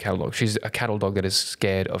to be a cattle dog. She's a cattle dog that is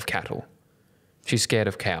scared of cattle. She's scared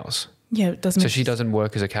of cows. Yeah, it doesn't. So she doesn't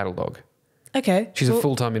work as a cattle dog. Okay. She's a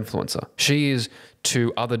full-time influencer. She is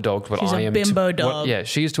to other dogs what She's I a am bimbo to dog.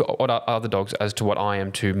 she is to other dogs as to what I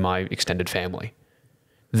am to my extended family.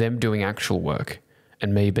 Them doing actual work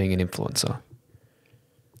and me being an influencer.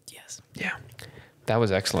 Yes. Yeah. That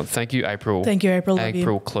was excellent. Thank you, April. Thank you, April. Love you.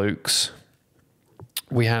 April Clucks.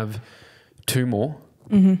 We have 2 more.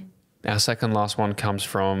 Our second last one comes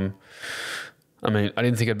from, I mean, I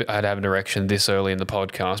didn't think I'd have an erection this early in the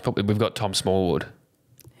podcast, but we've got Tom Smallwood,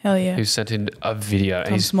 Hell yeah. who sent in a video.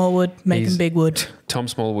 Tom Smallwood making big wood. Tom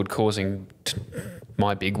Smallwood causing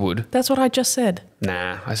my big wood. That's what I just said.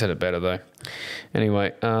 Nah, I said it better though.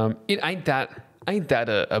 Anyway, it ain't that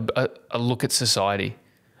a look at society.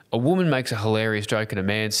 A woman makes a hilarious joke and a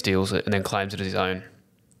man steals it and then claims it as his own.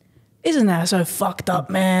 Isn't that so fucked up,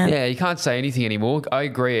 man? Yeah, you can't say anything anymore. I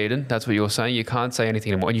agree, Eden. That's what you're saying. You can't say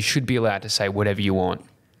anything anymore. And you should be allowed to say whatever you want.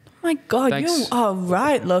 My God, Thanks. you are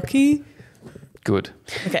right, Lucky. Good.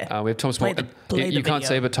 Okay. We have Tom Small. You can't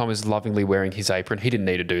see, but Tom is lovingly wearing his apron. He didn't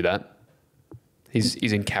need to do that. He's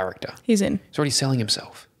in character. He's in. He's already selling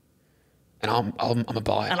himself. And I'm a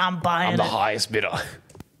buyer. And I'm buying I'm the it. highest bidder.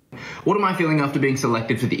 What am I feeling after being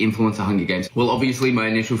selected for the Influencer Hunger Games? Well, obviously my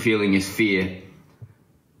initial feeling is fear.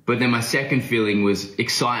 But then my second feeling was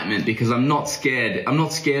excitement because I'm not scared. I'm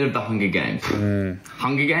not scared of the Hunger Games.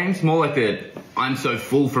 Hunger Games? More like the I'm so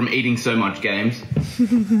full from eating so much games.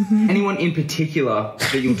 Anyone in particular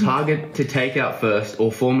that you'll target to take out first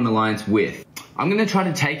or form an alliance with? I'm going to try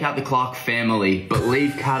to take out the Clark family, but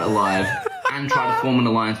leave Kat alive and try to form an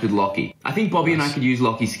alliance with Lockie. I think Bobby and I could use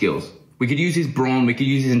Lockie's skills. We could use his brawn, we could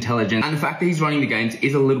use his intelligence, and the fact that he's running the games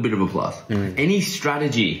is a little bit of a plus. Any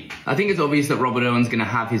strategy? I think it's obvious that Robert Owen's going to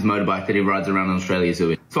have his motorbike that he rides around in Australia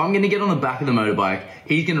Zoo. So I'm going to get on the back of the motorbike,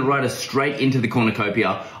 he's going to ride us straight into the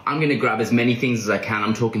cornucopia, I'm going to grab as many things as I can.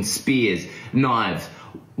 I'm talking spears, knives,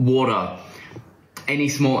 water, any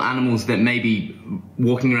small animals that may be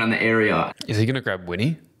walking around the area. Is he going to grab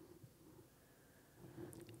Winnie?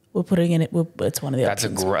 We're putting in it. It's one of the That's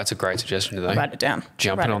options. a great suggestion today. Write it down.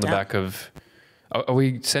 Jumping Write it on the down. back of... Are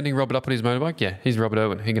we sending Robert up on his motorbike? Yeah, he's Robert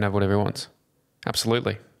Owen. He can have whatever he wants.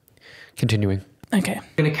 Absolutely. Continuing. Okay. I'm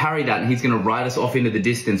going to carry that and he's going to ride us off into the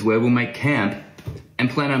distance where we'll make camp and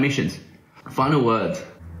plan our missions. Final words.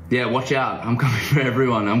 Yeah, watch out. I'm coming for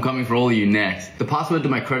everyone. I'm coming for all of you next. The password to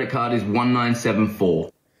my credit card is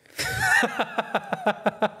 1974.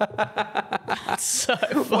 That's so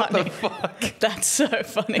funny. What the fuck? That's so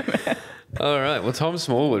funny, man. All right. Well, Tom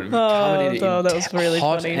Smallwood coming in that was really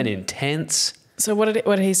hot funny. and intense. So what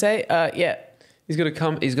did he say? Yeah. He's going to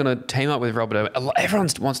come. He's going to team up with Robert Owen. Everyone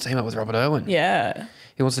wants to team up with Robert Owen. Yeah.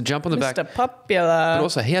 He wants to jump on the back. Mr. Popular. But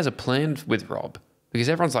also, he has a plan with Rob because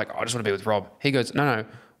everyone's like, I just want to be with Rob. He goes, no.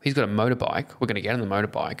 He's got a motorbike. We're going to get on the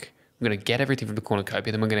motorbike. We're going to get everything from the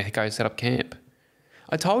cornucopia. Then we're going to go set up camp.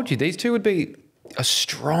 I told you, these two would be a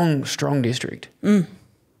strong, strong district.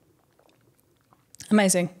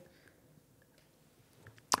 Amazing.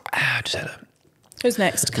 I just had Who's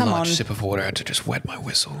next? Come on. large sip of water. I had to just wet my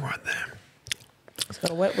whistle right there. He's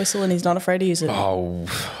got a wet whistle and he's not afraid to use it. Oh,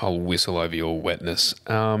 I'll whistle over your wetness.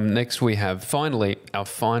 Next we have finally our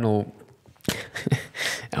final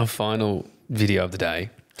video of the day,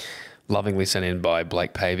 lovingly sent in by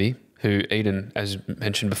Blake Pavey, who Eden, as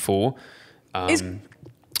mentioned before, Is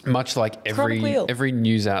much like chronically ill. every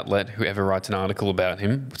news outlet who ever writes an article about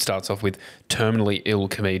him starts off with terminally ill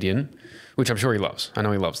comedian, which I'm sure he loves. I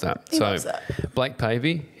know he loves that. He loves that. Blake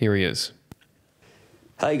Pavey, here he is.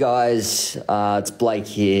 Hey guys, it's Blake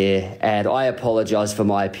here, and I apologise for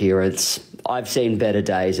my appearance. I've seen better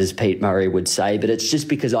days, as Pete Murray would say, but it's just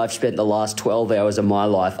because I've spent the last 12 hours of my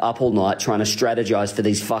life up all night trying to strategise for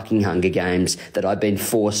these fucking Hunger Games that I've been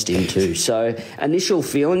forced into. So, initial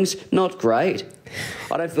feelings, not great.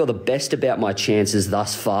 I don't feel the best about my chances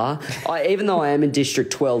thus far. Even though I am in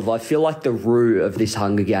District 12, I feel like the roux of this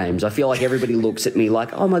Hunger Games. I feel like everybody looks at me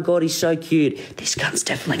like, oh my God, he's so cute. This cunt's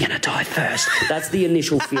definitely going to die first. That's the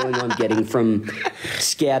initial feeling I'm getting from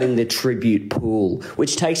scouting the tribute pool,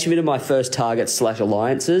 which takes me to my first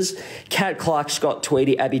target/alliances. Kat, Clark, Scott,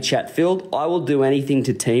 Tweedy, Abby Chatfield. I will do anything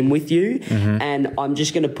to team with you, and I'm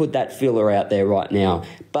just going to put that filler out there right now.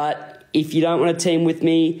 But if you don't want to team with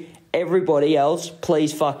me, everybody else,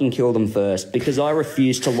 please fucking kill them first, because I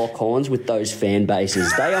refuse to lock horns with those fan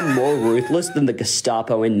bases. They are more ruthless than the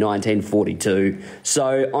Gestapo in 1942.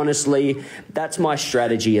 So, honestly, that's my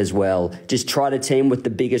strategy as well. Just try to team with the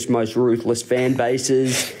biggest, most ruthless fan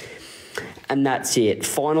bases, and that's it.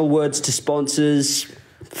 Final words to sponsors,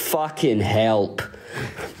 fucking help.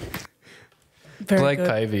 Very Blake good.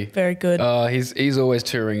 Pavey. Very good. He's always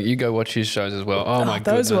touring. You go watch his shows as well. Oh my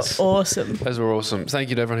those goodness. were awesome. Those were awesome. Thank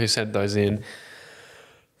you to everyone who sent those in.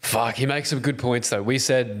 Fuck, he makes some good points though. We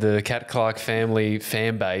said the Cat Clark family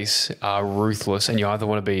fan base are ruthless, and you either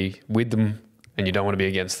want to be with them and you don't want to be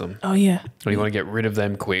against them. Oh, yeah. Or you want to get rid of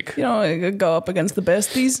them quick. You know, go up against the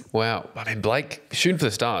besties. Wow. I mean, Blake, shooting for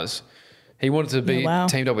the stars. He wanted to be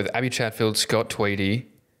teamed up with Abby Chatfield, Scott Tweedy,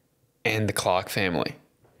 and the Clark family.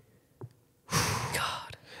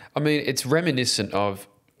 God. I mean, it's reminiscent of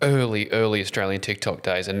early Australian TikTok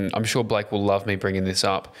days, and I'm sure Blake will love me bringing this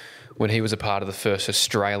up, when he was a part of the first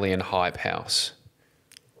Australian Hype House.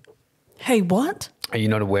 Hey, what? Are you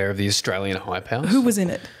not aware of the Australian Hype House? Who was in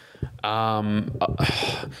it?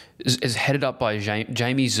 Is headed up by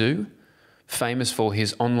Jamie Zhu, famous for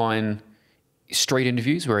his online street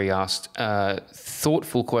interviews where he asked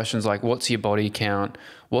thoughtful questions like, what's your body count?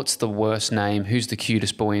 What's the worst name? Who's the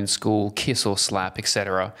cutest boy in school? Kiss or slap,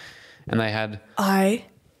 etc. And they had...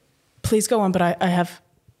 Please go on, but I have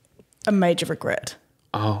a major regret.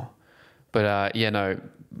 Oh. But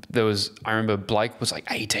there was... I remember Blake was like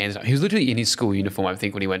 18. He was literally in his school uniform, I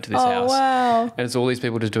think, when he went to this house. Oh, wow. And it's all these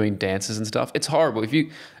people just doing dances and stuff. It's horrible.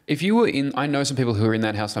 If you were in... I know some people who are in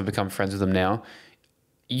that house and I've become friends with them now.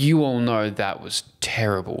 You all know that was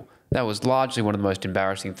terrible. That was largely one of the most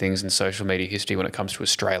embarrassing things in social media history when it comes to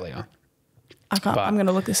Australia. I'm going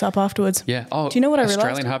to look this up afterwards. Yeah. Oh, do you know what I realised?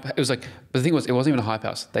 Australian Hype. It was like, but the thing was, it wasn't even a hype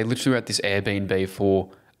house. They literally were at this Airbnb for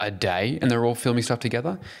a day, and they were all filming stuff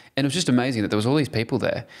together. And it was just amazing that there was all these people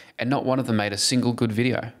there, and not one of them made a single good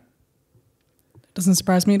video. Doesn't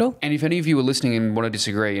surprise me at all. And if any of you are listening and want to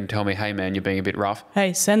disagree and tell me, hey man, you're being a bit rough.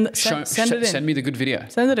 Hey, send it in. Send me the good video.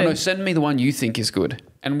 Send it in. No, send me the one you think is good,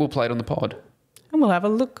 and we'll play it on the pod. And we'll have a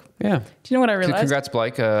look. Yeah. Do you know what I realised? Congrats,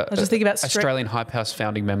 Blake. I was just thinking about Australian Hype House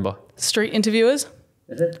founding member. Street interviewers.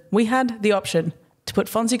 We had the option to put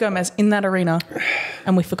Fonzie Gomez in that arena,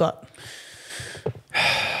 and we forgot.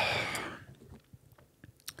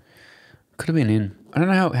 Could have been in. I don't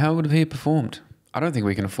know how would he have performed. I don't think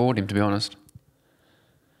we can afford him, to be honest.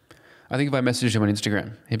 I think if I messaged him on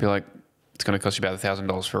Instagram, he'd be like, it's going to cost you about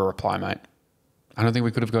 $1,000 for a reply, mate. I don't think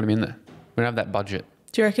we could have got him in there. We don't have that budget.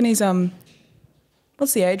 Do you reckon he's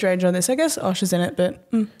what's the age range on this? I guess Osher's in it, but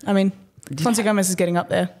I mean, Fonzie Gomez is getting up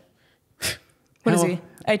there. What is he?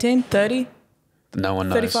 18? 30? No one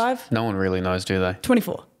knows. 35? No one really knows, do they?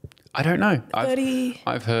 24. I don't know. 30.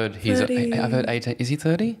 I've heard he's... 30. I've heard 18. Is he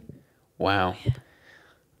 30? Wow. Yeah.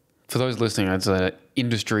 For those listening, it's an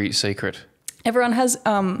industry secret. Everyone has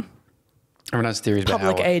theories about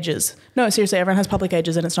public ages. No, seriously, everyone has public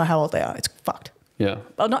ages and it's not how old they are. It's fucked. Yeah.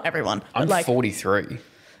 Well, not everyone. I'm 43.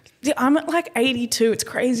 Yeah, I'm at like 82. It's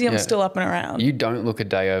crazy. I'm still up and around. You don't look a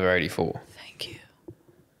day over 84. Thank you. Do you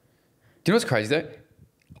know what's crazy though?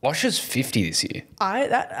 Osher's 50 this year.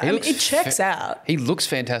 It checks out. He looks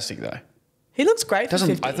fantastic though. He looks great for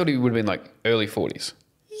 50. I thought he would have been like early 40s.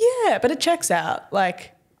 Yeah, but it checks out.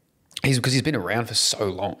 Like... Because he's been around for so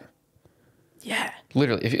long. Yeah.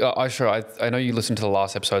 Literally. I know you listened to the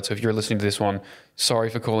last episode, so if you're listening to this one, sorry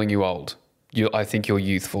for calling you old. I think you're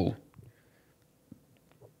youthful.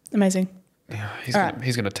 Amazing. Yeah,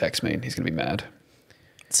 he's going to text me and he's going to be mad.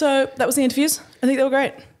 So that was the interviews. I think they were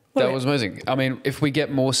great. That was amazing. I mean, if we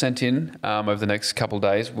get more sent in over the next couple of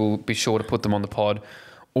days, we'll be sure to put them on the pod,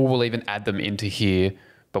 or we'll even add them into here,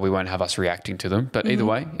 but we won't have us reacting to them. But either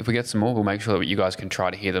way, if we get some more, we'll make sure that you guys can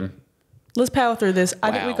try to hear them. Let's power through this.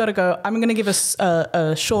 I think we've got to go. I'm going to give us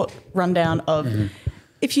a short rundown of...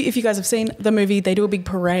 If you guys have seen the movie, they do a big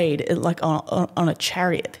parade like on a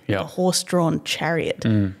chariot, a horse-drawn chariot.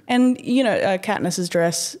 And, you know, Katniss's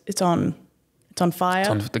dress, it's on fire. It's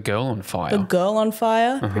on the girl on fire. The girl on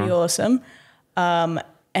fire, pretty awesome.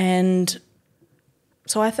 And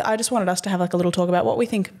so I just wanted us to have like a little talk about what we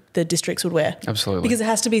think the districts would wear. Absolutely. Because it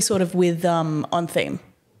has to be sort of with on theme.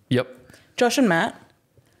 Yep. Josh and Matt,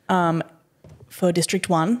 for District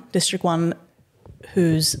 1,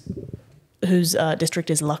 whose district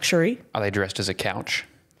is luxury. Are they dressed as a couch?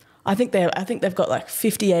 I think they've got like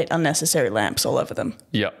 58 unnecessary lamps all over them.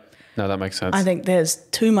 Yep. No, that makes sense. I think there's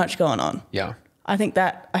too much going on. Yeah. I think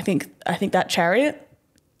that chariot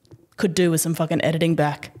could do with some fucking editing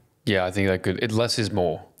back. Yeah, I think that could. Less is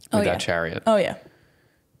more with that chariot. Oh yeah.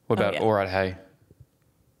 What about All Right Hey?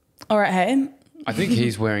 All Right Hey. I think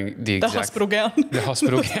he's wearing the hospital gown. The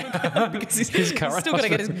hospital gown. Because he's still got to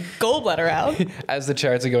get his gallbladder out. As the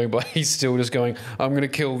chariots are going by, he's still just going, I'm going to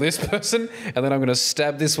kill this person and then I'm going to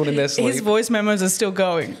stab this one in their sleep. His voice memos are still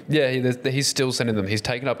going. Yeah, he's still sending them. He's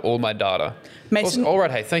taken up all my data. Mason, All Right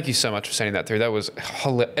Hey, thank you so much for sending that through. That was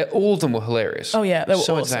all of them were hilarious. Oh yeah, they were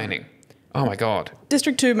so awesome. entertaining. Oh my God.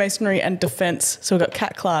 District 2 Masonry and Defence. So we've got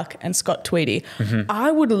Cat Clark and Scott Tweedy. I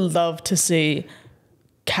would love to see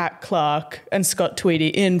Cat Clark and Scott Tweedy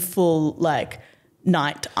in full like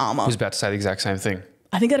knight armor. I was about to say the exact same thing.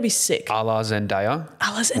 I think that'd be sick. A la Zendaya.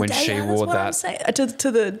 When she wore that.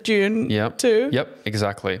 To the June too. Yep,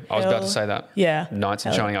 exactly. I was about to say that. Yeah. Knights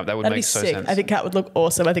and showing up. That would That'd make be so sick. sense. I think Kat would look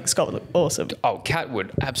awesome. I think Scott would look awesome. Oh, Kat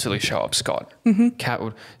would absolutely show up, Scott. Mm-hmm. Kat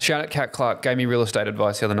would. Shout out Kat Clark. Gave me real estate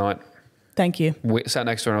advice the other night. Thank you. We sat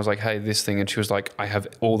next to her and I was like, hey, this thing. And she was like, I have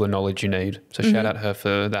all the knowledge you need. So shout out her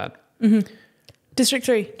for that. Mm-hmm. District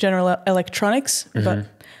 3, General Electronics. We've got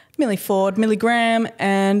Millie Ford, Millie Graham,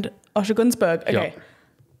 and Osher Gunsberg. Okay. Yep.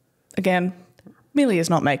 Again, Millie is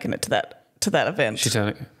not making it to that event. She's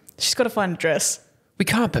got to find a dress. We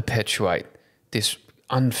can't perpetuate this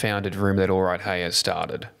unfounded rumour that All Right Hey has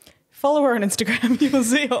started. Follow her on Instagram. You'll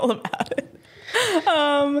see all about it.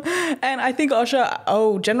 And I think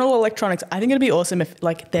Osher, General Electronics, I think it'd be awesome if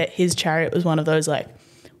like his chariot was one of those like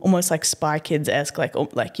almost like Spy Kids-esque,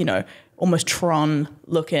 like you know, almost Tron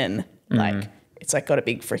looking. Like it's like got a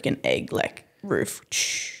big freaking egg like roof.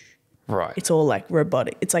 Right. It's all like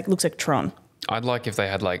robotic. It's like looks like Tron. I'd like if they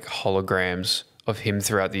had like holograms of him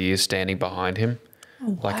throughout the years standing behind him.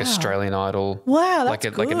 Oh, like wow. Australian Idol. Wow,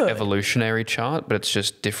 that's like an good. evolutionary chart, but it's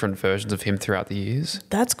just different versions of him throughout the years.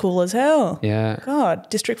 That's cool as hell. Yeah. God.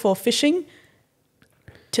 District 4 Fishing.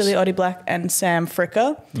 Tilly Oddie Black and Sam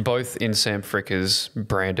Fricker. Both in Sam Fricker's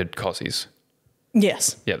branded cossies.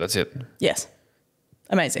 Yes. Yeah, that's it. Yes.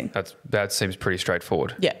 Amazing. That seems pretty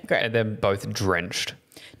straightforward. Yeah, great. And then both drenched.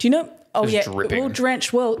 Do you know? Oh Just yeah, dripping. well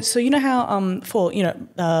drenched. Well, so you know how for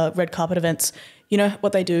red carpet events, you know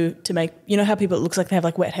what they do to make, you know how people, it looks like they have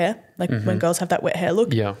like wet hair, like when girls have that wet hair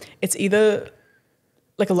look. Yeah. It's either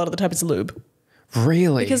like a lot of the time it's lube.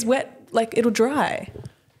 Really? Because wet, like it'll dry.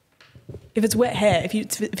 If it's wet hair, if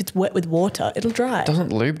it's wet with water, it'll dry.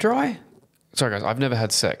 Doesn't lube dry? Sorry guys, I've never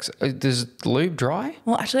had sex. Does lube dry?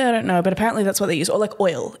 Well, actually, I don't know, but apparently that's what they use. Or like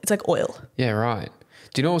oil. It's like oil. Yeah, right.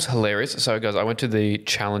 Do you know what was hilarious? So, guys, I went to the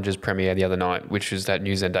Challenges premiere the other night, which was that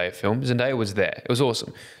new Zendaya film. Zendaya was there. It was awesome.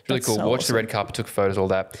 It was really That's cool. so Watched the awesome. red carpet, took photos, all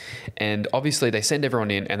that. And obviously, they send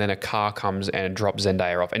everyone in, and then a car comes and drops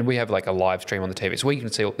Zendaya off. And we have like a live stream on the TV, so we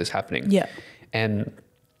can see all this happening. Yeah. And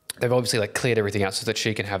they've obviously like cleared everything out so that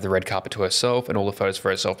she can have the red carpet to herself and all the photos for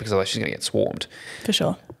herself, because otherwise she's going to get swarmed. For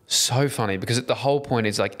sure. So funny, because the whole point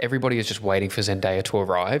is like everybody is just waiting for Zendaya to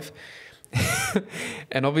arrive.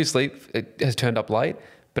 And obviously, it has turned up late.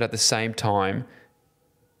 But at the same time,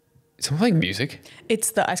 is someone playing music?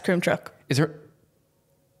 It's the ice cream truck. Is there?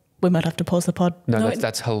 We might have to pause the pod. No,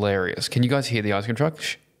 that's hilarious. Can you guys hear the ice cream truck?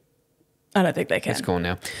 Shh. I don't think they can. It's gone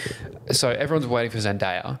now. So everyone's waiting for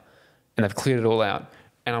Zendaya, and they've cleared it all out.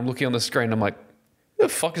 And I'm looking on the screen, and I'm like, the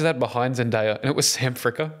fuck is that behind Zendaya? And it was Sam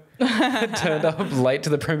Fricker. It turned up late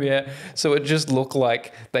to the premiere, so it just looked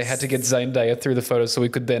like they had to get Zendaya through the photos so we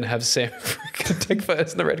could then have Sam Fricker take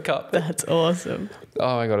photos in the red carpet. That's awesome.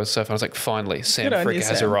 Oh my God, it was so fun. I was like, finally, Sam Good on you, Fricker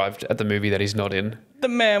has Sam. arrived at the movie that he's not in. The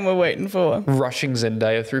man we're waiting for. Rushing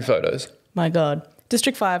Zendaya through photos. My God.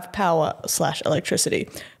 District 5 Power/Electricity.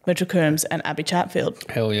 Mitchell Coombs and Abby Chatfield.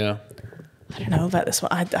 Hell yeah. I don't know about this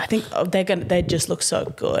one. I think they just look so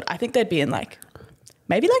good. I think they'd be in like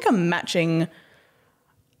maybe like a matching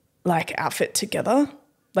like outfit together,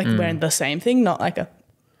 like wearing the same thing, not like a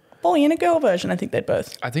boy and a girl version. I think they'd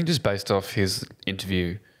both. I think just based off his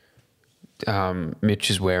interview,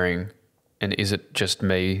 Mitch is wearing an Is It Just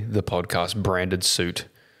Me, the podcast branded suit.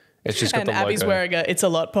 It's just got And the logo. Abby's wearing a It's a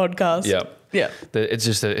Lot podcast. Yeah. Yeah. It's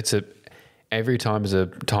just every time is a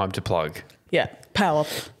time to plug. Yeah. Power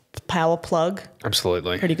plug.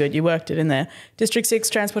 Absolutely. Pretty good. You worked it in there. District 6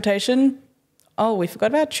 Transportation. Oh, we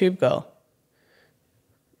forgot about Tube Girl.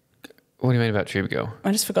 What do you mean about Tube Girl?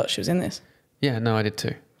 I just forgot she was in this. Yeah, no, I did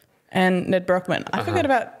too. And Ned Brockman. I forgot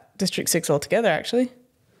about District 6 altogether, actually.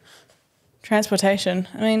 Transportation.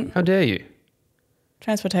 I mean... How dare you?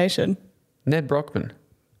 Transportation. Ned Brockman.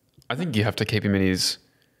 I think you have to keep him in his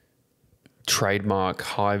trademark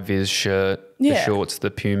high-vis shirt, the shorts,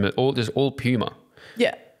 the Puma, all Puma.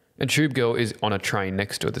 Yeah. And Tube Girl is on a train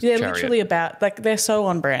next to it, the They're chariot. literally about... Like, they're so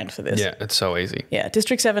on brand for this. Yeah, it's so easy. Yeah.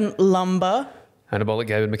 District 7 Lumber. Anabolic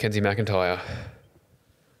Gabe and Mackenzie McIntyre.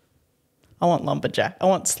 I want lumberjack. I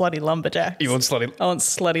want slutty lumberjacks. You want slutty? I want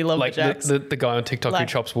slutty Like lumberjacks. the guy on TikTok who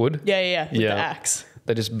chops wood? Yeah. With the axe.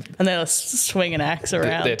 They just... And they're swinging an axe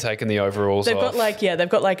around. They're taking the overalls They've off.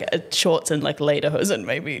 got like shorts and like lederhosen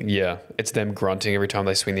maybe. Yeah, it's them grunting every time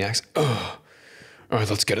they swing the axe. Oh, all right,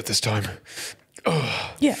 let's get it this time.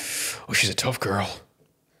 Oh, yeah. Oh, she's a tough girl.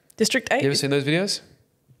 District 8. You ever seen those videos?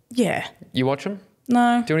 Yeah. You watch them?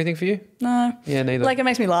 No. Do anything for you? No. Yeah, neither. Like it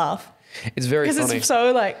makes me laugh. It's very funny. Because it's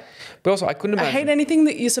so like... But also, I couldn't imagine... I hate anything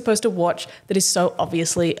that you're supposed to watch that is so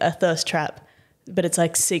obviously a thirst trap but it's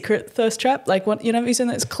like secret thirst trap. Like what, you know, have you seen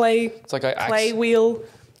those It's like clay wheel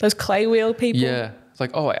people? Yeah. It's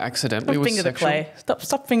like, oh, I accidentally Don't was finger sexual. the clay.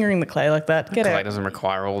 Stop fingering the clay like that. Get Clay out. doesn't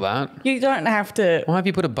require all that. You don't have to. Why have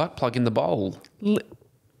you put a butt plug in the bowl?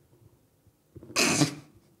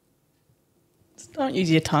 Don't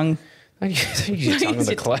use your tongue. Don't use your tongue in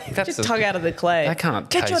the clay. Get your tongue out of the clay. That can't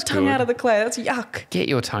Get your taste tongue good. out of the clay. That's yuck. Get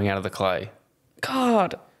your tongue out of the clay.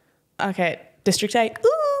 God. Okay, District 8.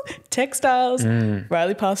 Ooh, textiles.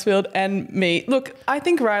 Riley Passfield and me. Look, I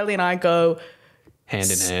think Riley and I go Hand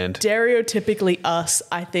in hand. stereotypically us.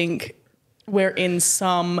 I think we're in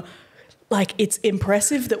some, like, it's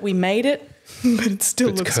impressive that we made it, but it still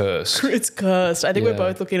looks cursed. It's cursed. I think we're Yeah.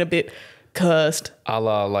 both looking a bit cursed. A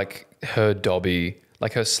la like her Dobby,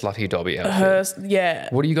 like her slutty Dobby outfit. Yeah.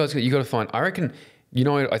 What do you guys, you got to find, I reckon, you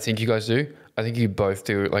know what I think you guys do? I think you both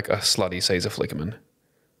do like a slutty Caesar Flickerman.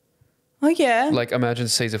 Oh, yeah. Like imagine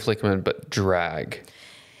Caesar Flickerman, but drag.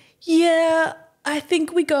 Yeah, I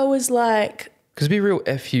think we go as like, Because it'd be real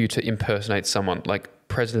F you to impersonate someone like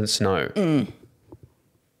President Snow. So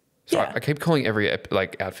Yeah. I keep calling every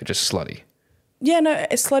like outfit just slutty. yeah, no,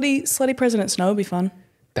 a slutty President Snow would be fun.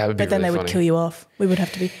 That would be But then really they funny. would kill you off. We would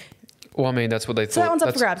have to be. Well, I mean, that's what they thought. So that one's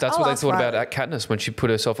up for grabs. That's I'll what they ask thought about Riley. at Katniss when she put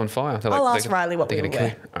herself on fire. They're I'll like, ask Riley what they're we gonna will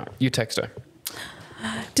kill wear. you. All right, you text her.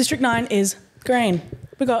 District 9 is green.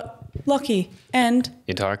 We got Lockie and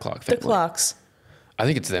The entire Clark the family. Clarks. I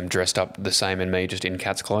think it's them dressed up the same and me just in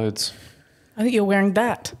Kat's clothes. I think you're wearing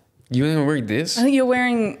that. You even wearing this? I think you're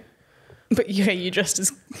wearing, but yeah, you dressed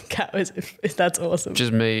as Cat. If that's awesome.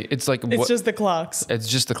 Just me. It's like It's just the Clarks. It's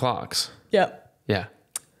just the Clarks. Yep. Yeah.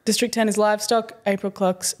 District 10 is livestock, April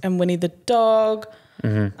Clucks and Winnie the dog.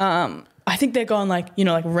 I think they're going like, you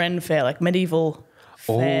know, like Ren Fair, like medieval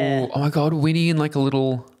fair. Oh my God, Winnie in like a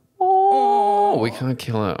little. Oh, we can't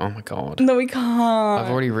kill her. Oh my God. No, we can't. I've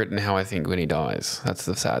already written how I think Winnie dies. That's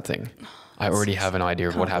the sad thing. I already have an idea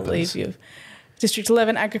of what Can't happens. believe you. District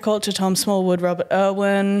 11, agriculture, Tom Smallwood, Robert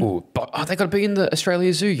Irwin. Ooh, but they got to be in the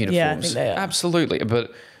Australia Zoo uniforms. Yeah, I think they are. Absolutely.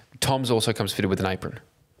 But Tom's also comes fitted with an apron.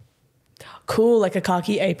 Cool, like a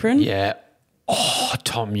khaki apron. Yeah. Oh,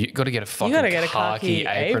 Tom, you got to get a fucking gotta get a khaki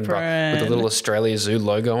khaki apron, bro, with the apron. little Australia Zoo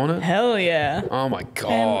logo on it. Hell yeah. Oh my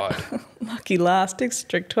God. Lucky last,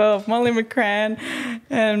 District 12, Molly McCrann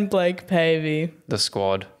and Blake Pavey. The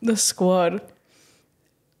squad. The squad.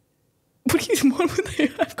 What would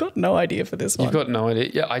they? I've got no idea for this one. You've got no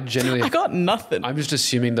idea. Yeah, I genuinely. I got nothing. I'm just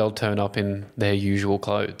assuming they'll turn up in their usual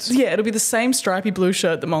clothes. Yeah, it'll be the same stripy blue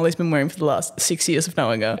shirt that Molly's been wearing for the last 6 years of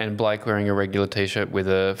knowing her. And Blake wearing a regular t-shirt with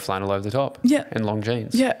a flannel over the top. Yeah. And long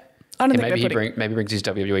jeans. Yeah. I don't And think maybe they're he putting... maybe brings his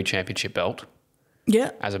WWE Championship belt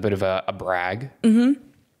Yeah. as a bit of a brag. Mm-hmm.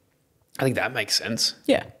 I think that makes sense.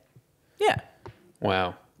 Yeah. Yeah.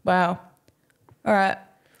 Wow. Wow. All right.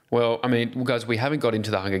 Well, I mean, guys, we haven't got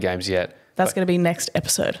into the Hunger Games yet. That's going to be next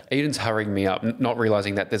episode. Eden's hurrying me up, not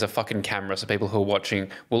realizing that there's a fucking camera, so people who are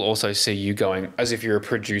watching will also see you going as if you're a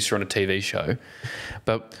producer on a TV show.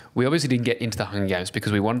 But we obviously didn't get into the Hunger Games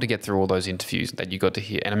because we wanted to get through all those interviews that you got to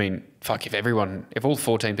hear. And I mean, fuck, if all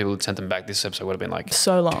 14 people had sent them back, this episode would have been like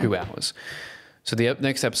So long. 2 hours. So the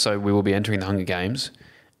next episode, we will be entering the Hunger Games.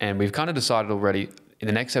 And we've kind of decided already in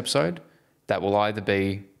the next episode that will either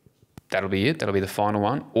be that'll be it. That'll be the final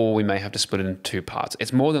one. Or we may have to split it into 2 parts.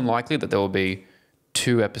 It's more than likely that there will be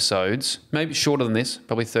 2 episodes, maybe shorter than this,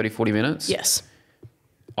 probably 30, 40 minutes. Yes.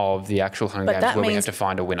 Of the actual Hunger Games where we have to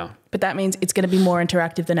find a winner. But that means it's going to be more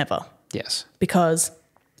interactive than ever. Yes. Because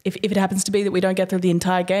if it happens to be that we don't get through the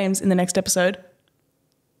entire games in the next episode,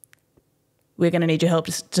 we're going to need your help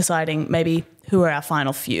deciding maybe who are our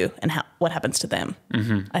final few and what happens to them,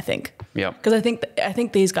 I think. Yeah. Because I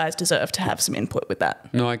think these guys deserve to have some input with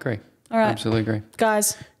that. No, I agree. All right. Absolutely agree.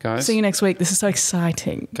 Guys, see you next week. This is so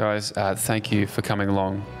exciting. Guys, thank you for coming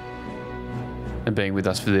along and being with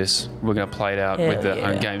us for this. We're going to play it out Hell with the yeah.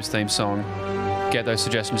 Hunger Games theme song. Get those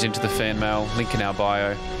suggestions into the fan mail, link in our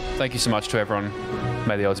bio. Thank you so much to everyone.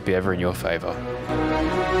 May the odds be ever in your favour.